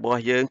សែរបស់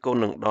យើងគុណ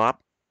នឹង10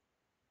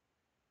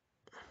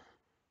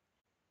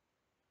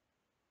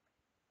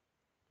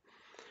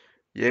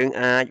យើង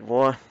អាច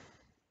វាស់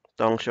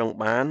តង់ចុង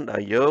បានដោ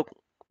យយក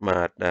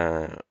បាទ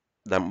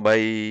ដើម្បី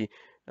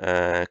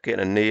គ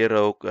ណនារ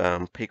ក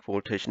peak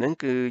voltage ហ្នឹង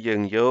គឺយើ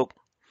ងយក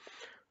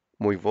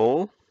1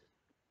 volt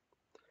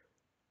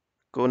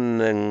គុណ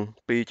នឹង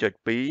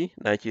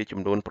 2.2 ដែលជាចំ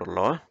នួនប្រ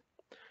ឡោះ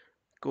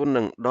គុណ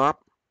នឹង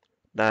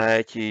10ដែល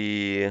ជា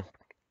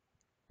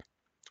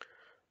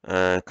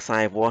ខ្សែ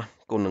វាស់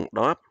គុណនឹង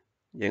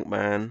10យើង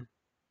បាន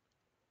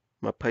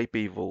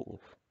22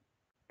 volt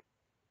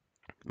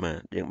បា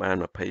ទយើងបាន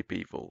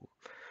22 volt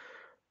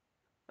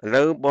ឥ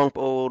ឡូវបង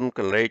ប្អូនក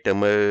លេចទៅ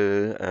មើល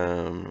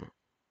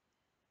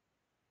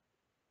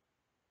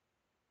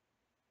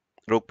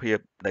រូបភាព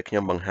ដែលខ្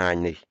ញុំបង្ហាញ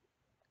នេះ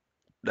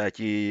ដែល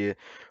ជា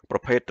ប្រ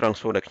ភេទ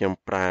transformer ដែលខ្ញុំ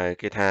ប្រើ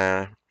គេថា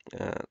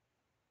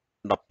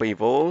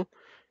12 volt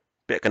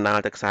ពាក់កណ្ដាល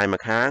ទៅខ្សែ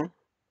ម្ខាង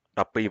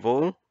12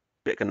 volt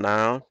ពាក់កណ្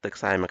ដាលទៅ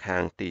ខ្សែម្ខា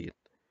ងទៀត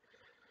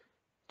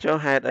ចុះ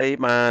ហេតុអី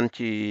បាន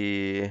ជា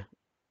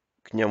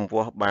ខ្ញុំ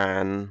វាស់បា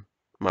ន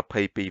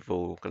22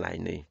 volt កន្លែង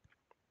នេះ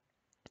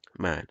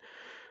បាទ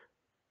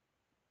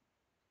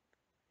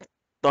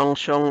តង់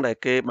ចុងដែល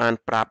គេបាន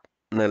ប្រាប់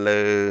នៅ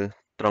លើ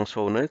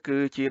transformer នេះគឺ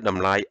ជាត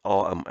ម្លៃ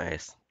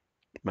RMS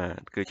បា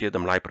ទគឺជាត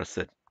ម្លៃប្រ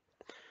សិទ្ធ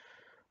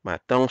បាទ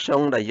តង់ចុ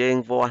ងដែលយើង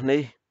វាស់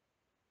នេះ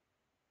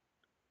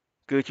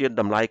គឺជា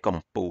តម្លៃកំ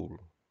ពូល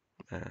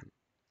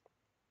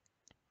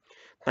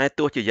បាទតែ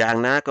ទោះជាយ៉ាង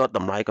ណាក៏ត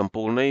ម្លៃកំ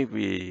ពូលនេះ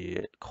វា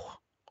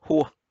ហួ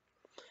ស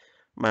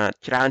បាទ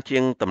ច្រើនជា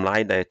ងតម្លៃ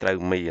ដែលត្រូវ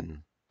មាន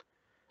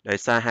ដោយ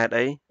សារហេតុ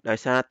អីដោយ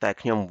សារតែ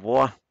ខ្ញុំ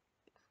វាស់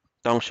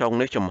តង់ចុង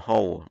នេះចំហ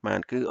បា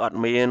ទគឺអត់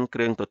មានគ្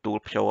រឿងទទួល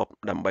ភ្ជាប់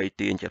ដើម្បី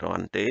ទាញចរ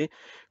ន្តទេ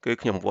គឺ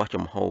ខ្ញុំវាស់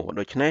ចំហ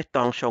ដូច្នេះត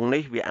ង់ចុង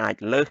នេះវាអាច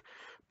លើស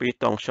ពី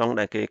តង់ចុង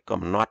ដែលគេ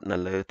កំណត់នៅ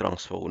លើ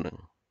transformer នឹង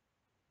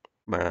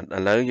បាទឥ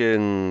ឡូវយើ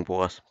ង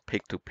វាស់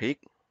peak to peak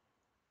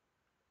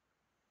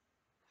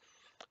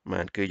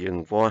បាទគឺយើង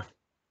វាស់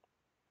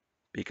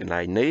ពីកន្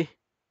លែងនេះ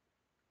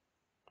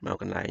មក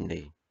កន្លែង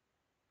នេះ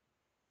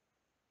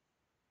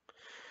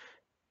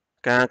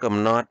ការកំ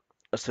ណត់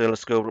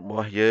oscilloscope រប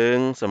ស់យើង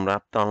សម្រា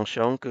ប់តង់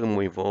ចុងគឺ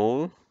1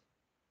 volt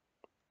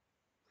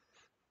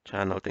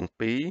channel ទាំង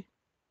ពីរ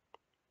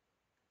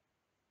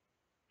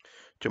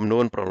ចំនួ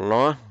នប្រ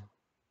ឡោះ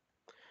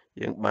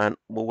យើងបាន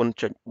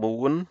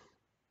 4.4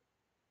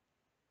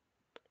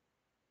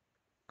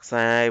 ខ្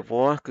សែ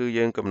វាស់គឺ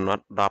យើងកំណ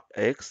ត់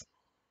 10x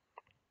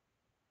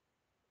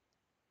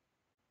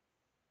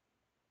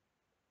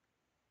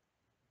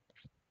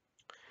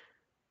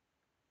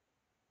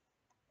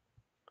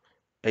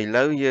ឥ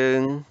ឡូវយើ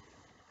ង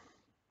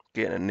គ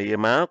ណនា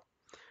មក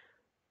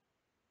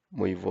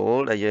1 V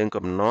ដែលយើង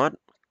កំណត់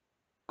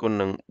គុណ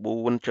នឹង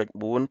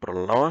 4.4 ប្រ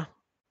ឡោះ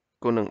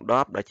គុណនឹង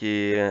 10 ដែលជា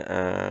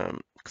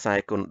ខ្សែ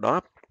គុណ 10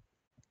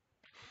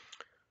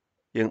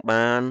 យើង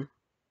បាន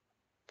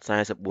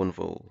 44 V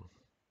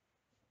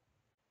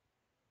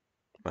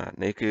បាទ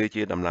នេះគឺ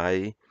ជាតម្លៃ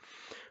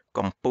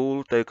កំពូល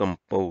ទៅកំ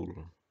ពូល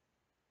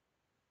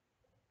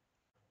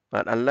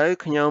បាទឥឡូវ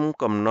ខ្ញុំ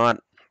កំណត់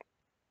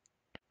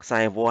ខ្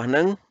សែវាស់ហ្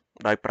នឹង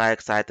ដោយប្រើ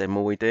ខ្សែតែ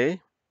មួយទេ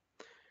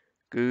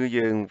គឺ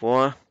យើងវា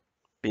ស់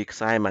ពីខ្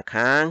សែម្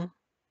ខាង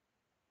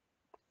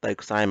ទៅ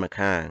ខ្សែម្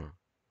ខាង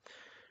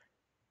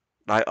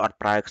ដោយអត់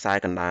ប្រើខ្សែ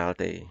កណ្ដាល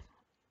ទេ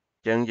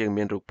អញ្ចឹងយើង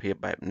មានរូបភាព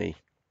បែបនេះ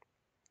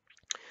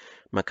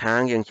ម្ខាង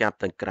យើងចាប់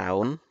ទៅក្រោ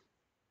ន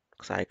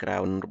ខ្សែក្រោ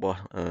នរបស់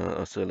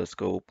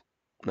Oscilloscope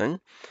ហ្នឹង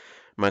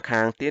ម្ខា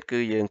ងទៀតគឺ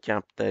យើងចា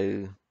ប់ទៅ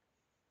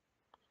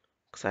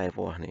ខ្សែ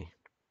វាស់នេះ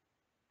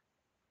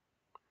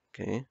អូ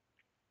ខេ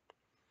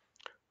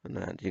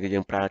ណាយើ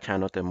ងប្រើ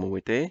channel តែមួយ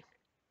ទេ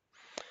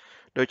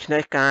ដូច្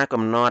នេះការ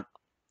កំណត់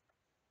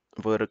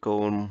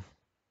vertical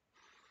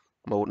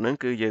mode ហ្នឹង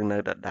គឺយើងនៅ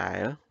ដដែ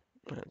ល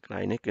កន្លែ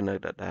ងនេះគឺនៅ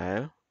ដដែល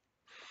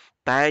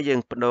តែយើង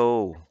បដូរ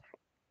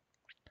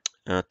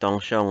តង់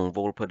ស្យុង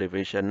volt per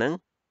division ហ្នឹង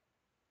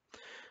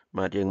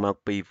បាទយើងមក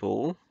 2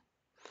 volt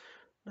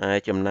ហើយ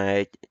ចំណែ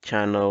ក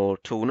channel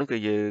 2 ហ្នឹងគឺ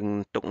យើង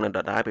ទុកនៅដ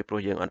ដែលពីព្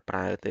រោះយើងអត់ប្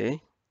រើទេ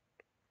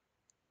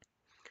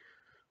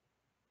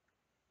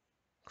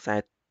ខ្សែ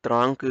ត្រ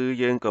ង់គឺ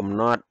យើងកំ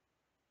ណត់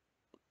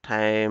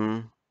time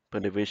per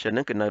division ហ្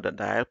នឹងគឺនៅដ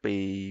ដែលពី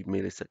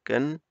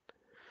millisecond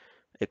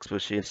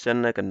exposition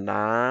នៅកណ្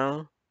ដាល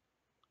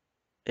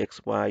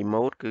XY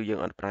mode គឺយើង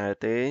អត់ប្រើ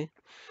ទេ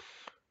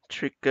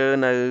trigger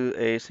នៅ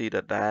AC ដ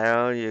ដែល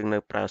យើងនៅ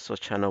ប្រើ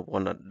source channel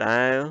 1ដ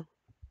ដែល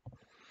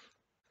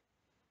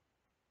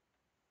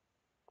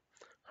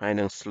ហើយ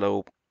នឹង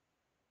slope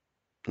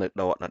នៅ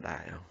ដកដដែ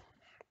ល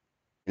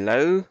ឥ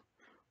ឡូវ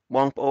ប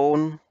ងប្អូន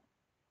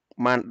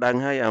បានដឹង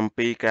ហើយអំ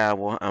ពីការ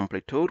វាស់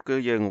amplitude គឺ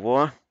យើងវា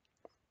ស់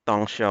ត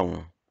ង់ស្យុង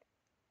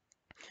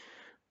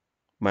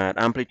បាទ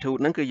amplitude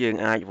ហ្នឹងគឺយើង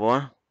អាចវា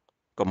ស់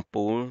កំ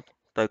ពូល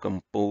ទៅកំ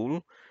ពូល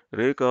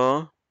ឬក៏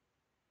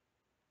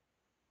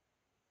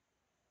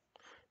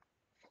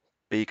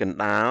ពីកណ្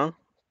ដាល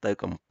ទៅ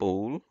កំពូ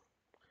ល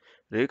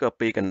ឬក៏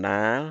ពីកណ្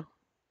ដាល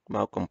ម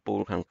កកំពូល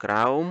ខាងក្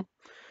រោម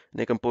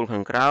នេះកំពូលខា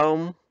ងក្រោម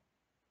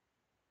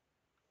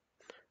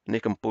នេះ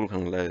កំពូលខា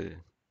ងលើ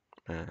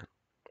បាទ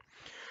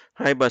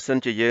ហើយបើសិន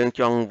ជាយើង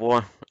ចង់វា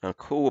ស់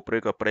ខួបឬ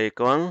ក៏ព្រៃ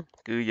កង់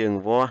គឺយើង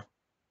វាស់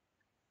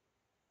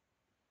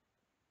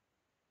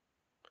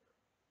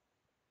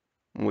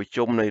មួយ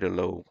ជុំនៃរ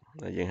លក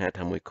ដែលយើងហៅ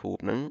ថាមួយខួប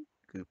ហ្នឹង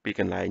គឺពី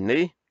កន្លែង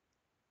នេះ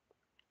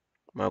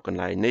មកកន្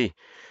លែងនេះ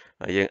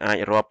ហើយយើងអាច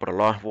រាប់ប្រ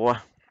ឡោះវា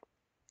ស់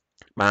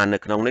បាននៅ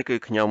ក្នុងនេះគឺ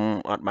ខ្ញុំ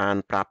អត់បាន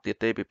ប្រាប់ទៀត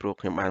ទេពីព្រោះ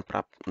ខ្ញុំបានប្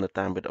រាប់នៅ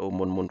តាមវីដេអូ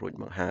មុនរួច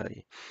មកហើយ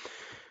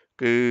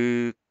គឺ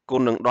គុ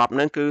ណនឹង10ហ្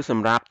នឹងគឺស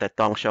ម្រាប់តែ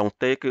តង់ស្យុង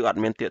ទេគឺអត់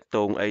មានតាកត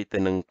ងអីទៅ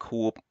នឹង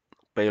ខួប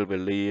ពេលវេ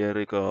លា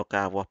ឬក៏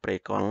ការវាស់ព្រៃ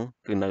កង់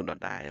គឺនៅដ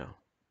ដែល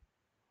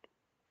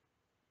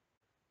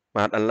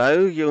បាទឥឡូវ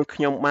ខ្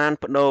ញុំបាន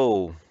បដូរ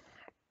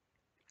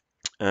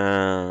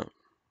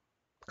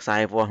ខ្សែ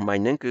វាស់មិញ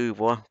ហ្នឹងគឺ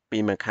វាស់ពី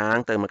ម្ខាង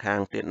ទៅម្ខាង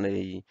ទៀតនៃ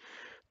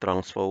ត្រ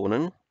ង់ស្វូហ្នឹ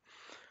ង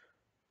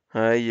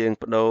ហើយយើង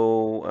បដូរ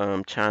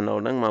channel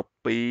ហ្នឹងមក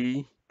ពី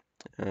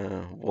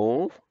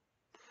volt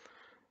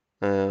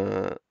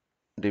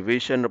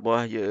division រប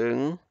ស់យើង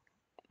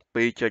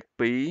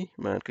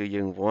 2.2 បាទគឺ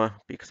យើងវាស់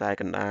ពីខ្សែ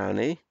កណ្ដាល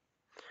នេះ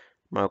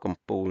មកកំ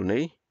ពូល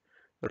នេះ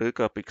ឬ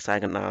ក៏ពីខ្សែ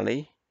កណ្ដាលនេះ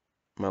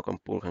មកកំ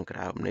ពូលខាងក្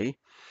រោមនេះ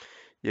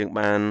យើង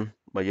បាន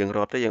បើយើង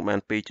រាប់ទៅយើងបាន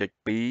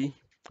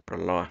 2.2 ប្រ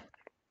ឡោះ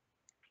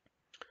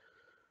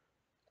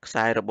ខ្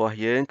សែរបស់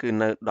យើងគឺ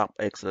នៅ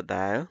 10x ដ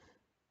ដែល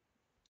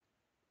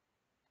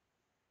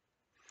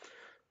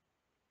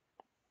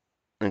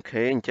អូ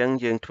ខេអញ្ចឹង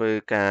យើងធ្វើ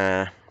ការ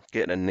គ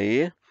ណនា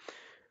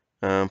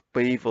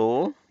2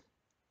 volt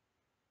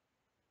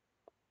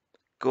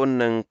គុណ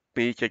នឹង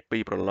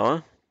 2.2 ប្រឡោះ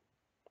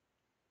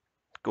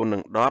គុណនឹ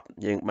ង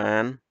10យើងបា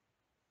ន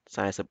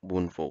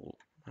44 volt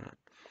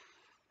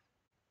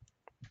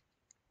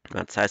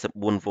បាទ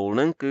44 volt ហ្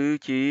នឹងគឺ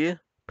ជា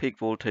peak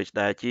voltage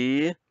ដែលជា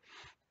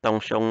ត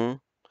ង់ស្យុង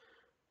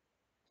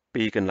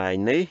ពីកន្លែង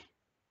នេះ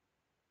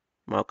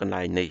មកកន្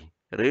លែងនេះ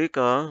ឬ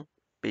ក៏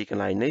ពីក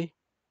ន្លែងនេះ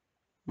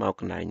មក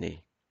កន្លែងនេះ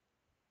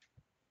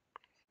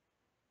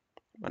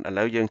បាទឥ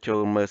ឡូវយើងចូ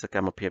លមើលសក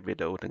ម្មភាពវី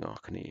ដេអូទាំងអ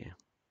ស់គ្នា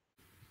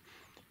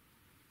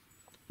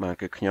បាទ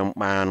គឺខ្ញុំ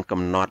បាន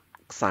កំណត់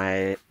ខ្សែ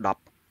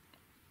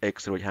 10x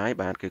រួចហើយ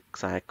បាទគឺ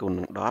ខ្សែគុណ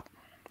នឹង10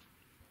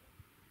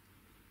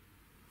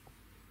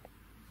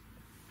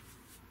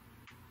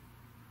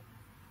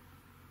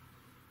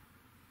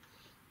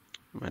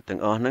 ទាំង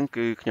អស់ហ្នឹង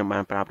គឺខ្ញុំបា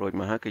នប្រាប់រួច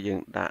មកហើយគឺយើង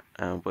ដាក់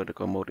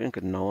vertical mode ហ្នឹង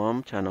គឺ norm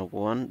channel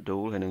 1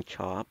 dual ហើយនឹង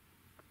chop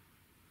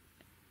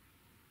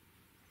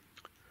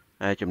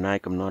ហើយចំណាយ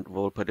កំណត់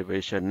volt per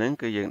division ហ្នឹង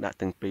គឺយើងដាក់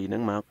ទាំងពីរហ្នឹ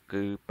ងមក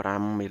គឺ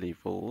5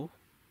 millivolt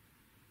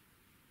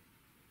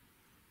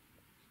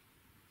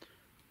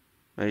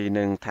ហើយ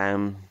នឹង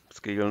time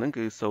scale ហ្នឹង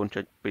គឺ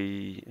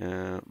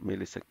 0.2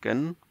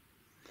 millisecond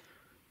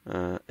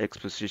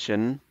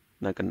exposition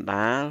នៅកណ្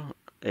ដាល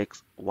x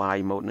y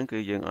mode ហ្នឹងគឺ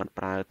យើងអត់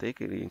ប្រើទេ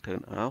គឺយើង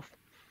turn off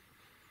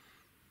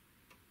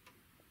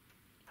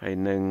ហើយ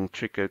នឹង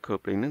trigger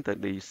coupling ហ្នឹងទៅ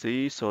DC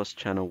source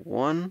channel 1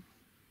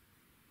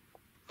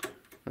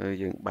 ហើយ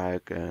យើងបើ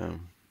ក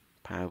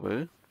power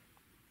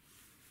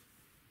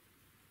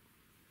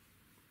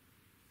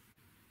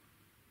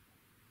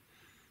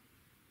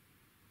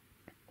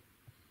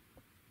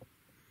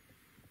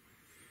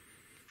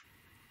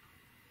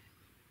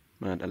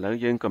បាទឥឡូវ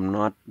យើងកំណ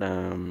ត់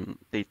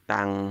ទី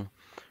តាំង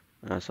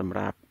សម្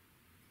រាប់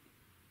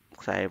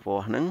ខ្សែវា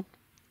ស់ហ្នឹង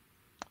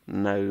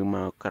នៅម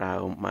កក្រោ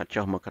មមក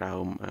ចុះមកក្រោ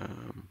ម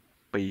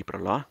ពីប្រ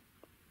ឡោះ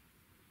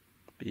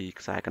ពី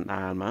ខ្សែកណ្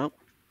ដាលមក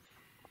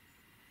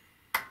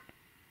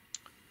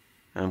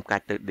កា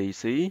ច់ទៅ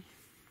DC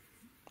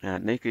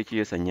នេះគឺជា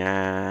សញ្ញា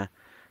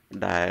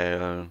ដែល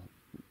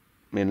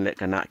មានលក្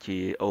ខណៈជា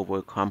over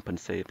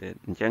compensated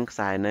អញ្ចឹងខ្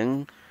សែហ្នឹង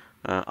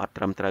អត់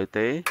ត្រឹមត្រូវ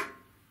ទេ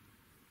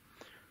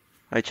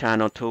ហើយ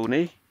channel 2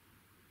 នេះ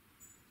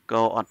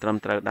ក៏អត់ត្រឹម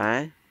ត្រូវដែរ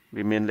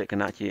វាមានលក្ខ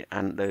ណៈជា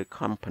under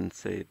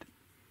compensate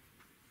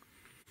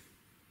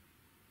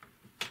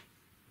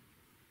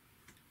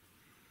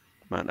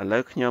បាទឥឡូ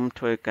វខ្ញុំ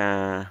ធ្វើការ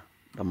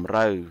តម្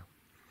រូវ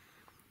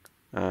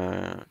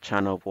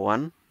channel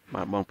 1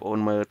 បាទបងប្អូន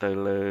មើលទៅ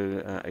លើ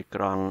អេ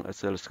ក្រង់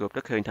Oscilloscope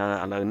ទៅឃើញថា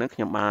ឥឡូវនេះខ្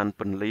ញុំបាន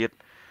ពន្លាត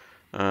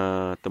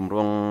ទម្រ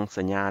ង់ស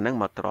ញ្ញាហ្នឹង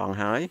មកត្រង់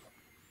ហើយ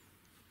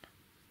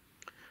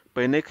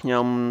ពេលនេះខ្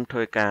ញុំធ្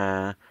វើការ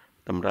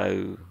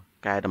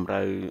កែតម្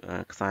រូវ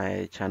ខ្សែ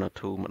channel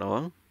 2 ម្ដ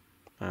ង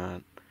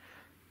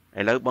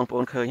ឥឡូវបងប្អូ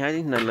នឃើញហើយ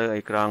នៅលើ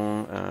អេក្រង់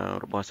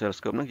របស់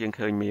Oscilloscope ហ្នឹងយើង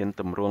ឃើញមាន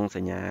ទម្រង់ស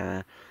ញ្ញា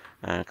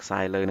ខ្សែ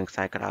លើនិងខ្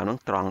សែក្រោមហ្នឹង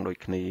ត្រង់ដូច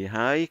គ្នា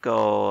ហើយ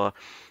ក៏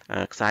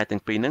ខ្សែទាំ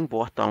ងពីរហ្នឹង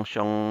វាស់តង់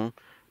ចុង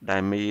ដែ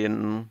លមាន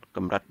ក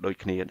ម្រិតដូច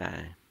គ្នាដែ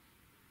រ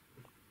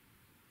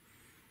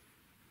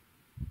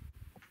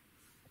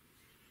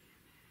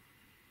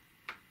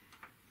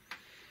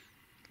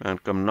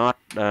កំណត់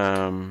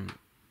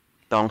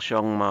តង់ចុ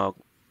ងមក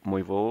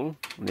1 volt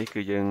នេះ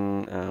គឺយើង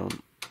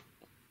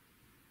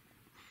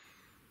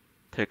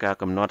ធ្វើការ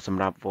កំណត់ស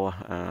ម្រាប់វាស់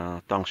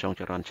តង់ចុង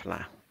ចរន្តឆ្លា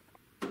ស់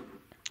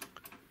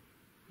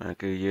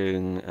គឺយើ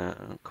ង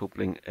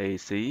coupling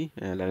AC ឥ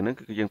ឡូវហ្នឹង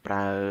គឺយើងប្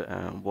រើ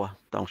វាស់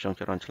តង់ចុង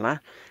ចរន្តឆ្លាស់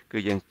គឺ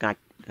យើងកា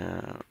ច់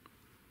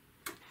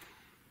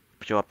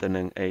ភ្ជាប់ទៅ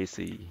នឹង AC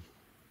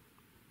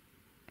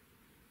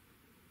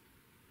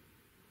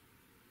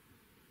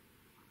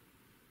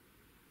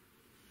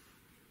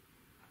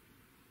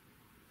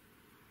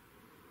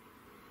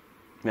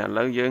ឥ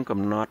ឡូវយើង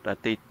កំណត់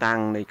ទីតាំង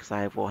នៃខ្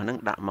សែវាស់ហ្នឹង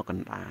ដាក់មកក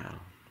ណ្ដាល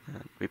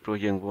ពីព្រោះ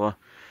យើងវាស់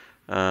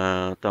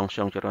តង់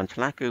ចុងចរន្តឆ្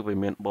លាស់គឺវា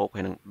មានបូក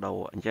ហើយនឹងដូរ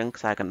អញ្ចឹង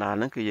ខ្សែកណ្ដាល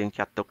ហ្នឹងគឺយើង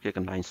ចាត់ទុកជាក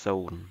ន្លែង0ឥ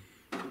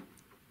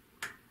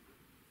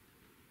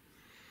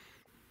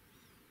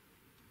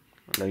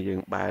ឡូវយើង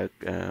បើក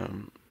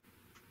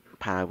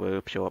power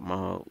ភ្ជាប់ម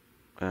ក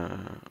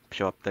ភ្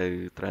ជាប់ទៅ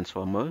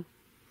transformer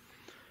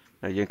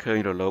ហើយយើងឃើញ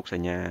រលកស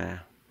ញ្ញា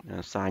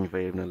sine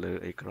wave នៅលើ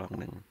អេក្រង់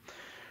ហ្នឹង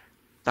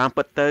តាម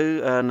ពិតទៅ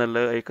នៅ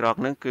លើអេក្រង់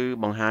ហ្នឹងគឺ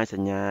បង្ហាញស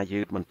ញ្ញា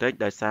យឺតបន្តិច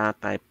ដោយសារ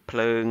តែភ្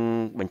លើង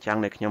បញ្ចាំង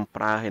ដែលខ្ញុំ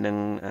ប្រើហើយនឹង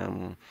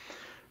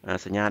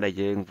សញ្ញាដែល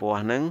យើងវាស់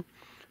ហ្នឹង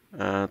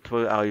ធ្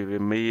វើឲ្យវា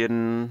មាន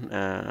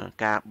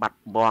ការបាត់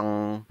បង់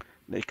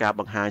នៃការ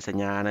បង្ហាញស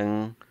ញ្ញាហ្នឹង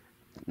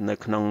នៅ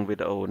ក្នុងវី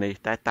ដេអូនេះ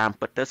តែតាម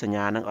ពិតទៅសញ្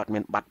ញាហ្នឹងអត់មា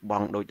នបាត់ប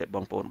ង់ដូចតែប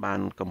ងប្អូនបាន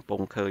កំពុ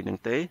ងឃើញហ្នឹង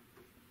ទេ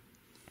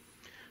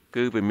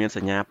គឺវាមានស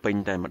ញ្ញាពេញ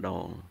តែម្ដ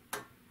ង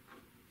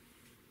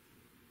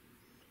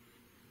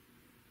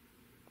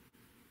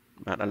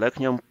បាទឥឡូវ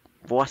ខ្ញុំ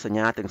វាស់សញ្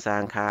ញាទាំងសា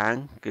ងខាង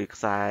គឺខ្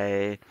សែ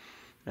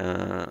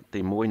ទី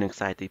1និងខ្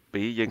សែទី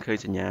2យើងឃើញ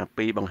សញ្ញា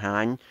2បង្ហា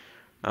ញ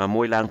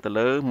មួយឡើងទៅ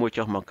លើមួយ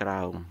ចុះមកក្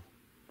រោម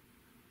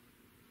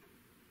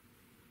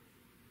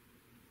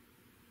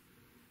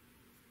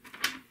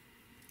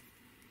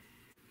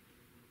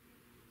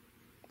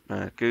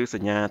គឺស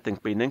ញ្ញាទាំង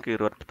ពីរហ្នឹងគឺ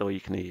រត់ផ្ទុយ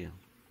គ្នា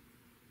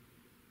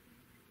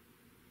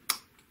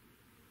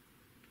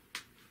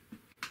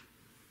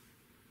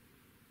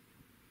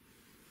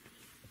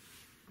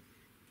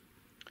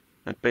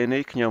ពេល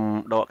នេះខ្ញុំ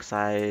ដកខ្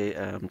សែ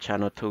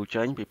channel 2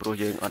 ចេញពីព្រោះ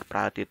យើងអត់ប្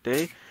រើទៀតទេ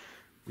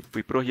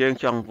ពីព្រោះយើង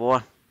ចង់វា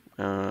ស់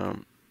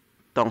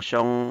តង់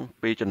ចុង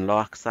ពីចន្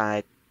លោះខ្សែ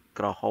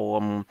ក្រហ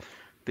ម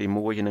ទី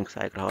1និងខ្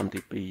សែក្រហមទី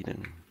2ហ្នឹង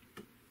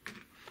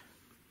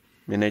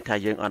មានន័យថា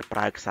យើងអត់ប្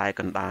រើខ្សែ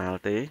កណ្ដាល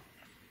ទេ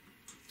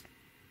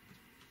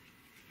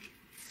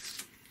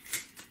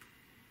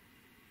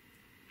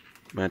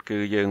បាទគឺ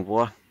យើង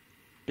វាស់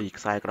ពី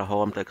ខ្សែក្រហ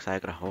មទៅខ្សែ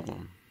ក្រហម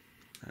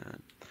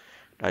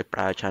ដោយប្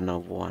រើ channel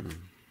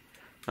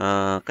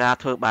 1ការ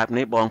ធ្វើបែប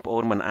នេះបងប្អូ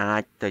នមិនអា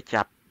ចទៅ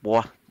ចាប់វា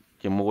ស់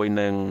ជាមួយ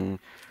នឹង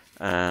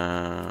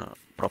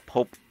ប្រភ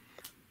ព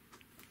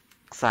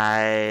ខ្សែ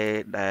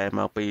ដែល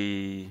មកពី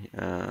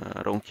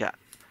រោងចក្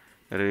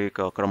រឬ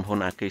ក៏ក្រុមហ៊ុន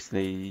អគ្គិស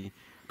នី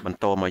បន្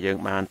តមកយើង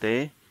បានទេ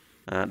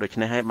ដូច្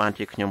នេះហើយបាន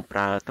ជាខ្ញុំប្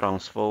រើ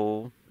transfer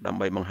ដើម្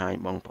បីបង្ហាញ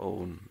បងប្អូ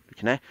នដូ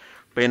ច្នេះ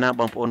ពេលណា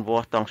បងប្អូនវា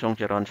ស់តង់ចុង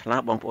ចរន្តឆ្លា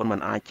ស់បងប្អូនមិន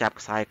អាចចាប់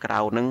ខ្សែក្រៅ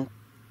នឹង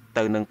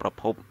ទៅនឹងប្រ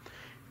ភព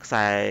ខ្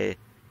សែ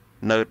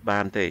node បា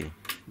នទេ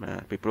បា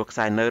ទពីព្រោះខ្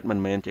សែ node មិន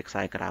មែនជាខ្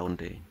សែ ground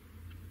ទេ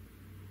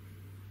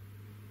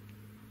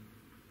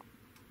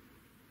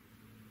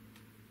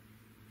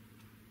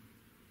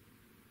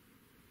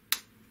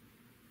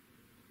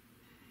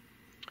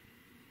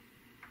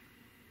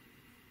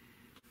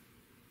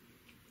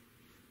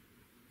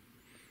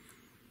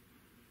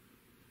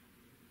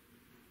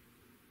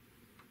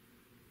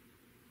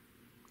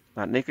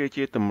បាទនេះគឺ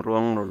ជាទម្រ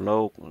ង់រល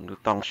កឬ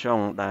តង់សុង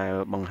ដែល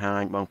បង្ហា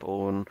ញបងប្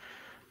អូន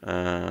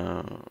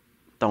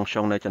តង់សុ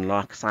ងនៅចន្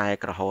លោះខ្សែ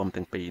ក្រហម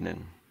ទាំងពីរហ្នឹង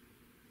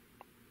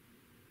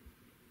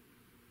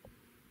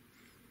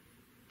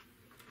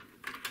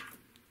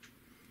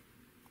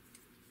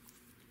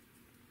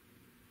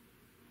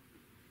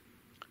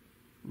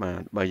បា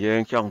ទបើយើ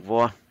ងចង់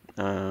វាស់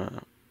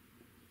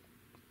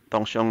ត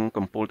ង់សុង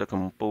កំពូលទៅ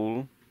កំពូល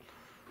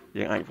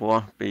យើងអាចវា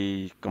ស់ពី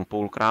កំពូ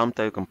លក្រោម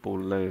ទៅកំពូល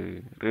លើ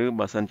ឬ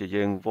បើសិនជា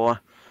យើងវាស់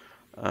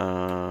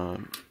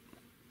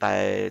តែ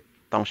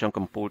តង់សុង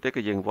កំពូលទេ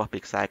គឺយើងវាស់ពី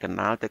ខ្សែកណ្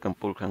ដាលទៅកំ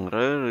ពូលខាង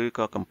លើឬ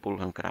ក៏កំពូល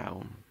ខាងក្រោ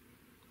ម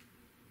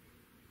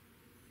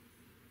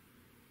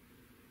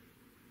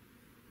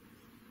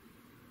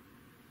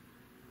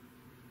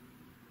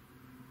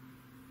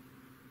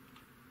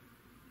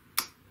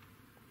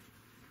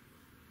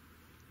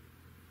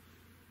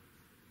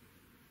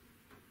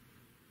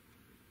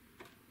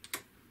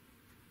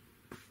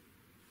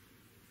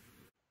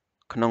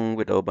ក្នុង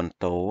វីដេអូបន្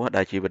ត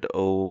ដែលជាវីដេ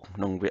អូ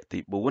ក្នុងវគ្គទី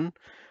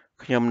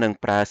4ខ្ញុំនឹង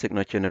ប្រើ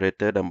signal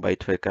generator ដើម្បី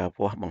ធ្វើការ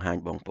វាស់បង្ហាញ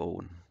បងប្អូ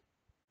ន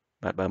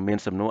បាទបើមាន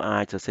សំណួរអា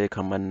ចសរសេរ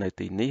comment នៅ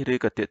ទីនេះឬ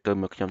ក៏ទាក់ទង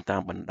មកខ្ញុំតា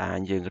មបណ្ដាញ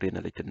យើងរៀន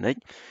អេឡិចត្រូនិក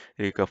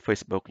ឬក៏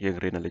Facebook យើង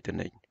រៀនអេឡិចត្រូ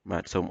និកបា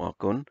ទសូមអរ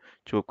គុណ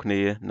ជួបគ្នា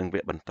នឹងវ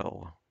គ្គបន្ត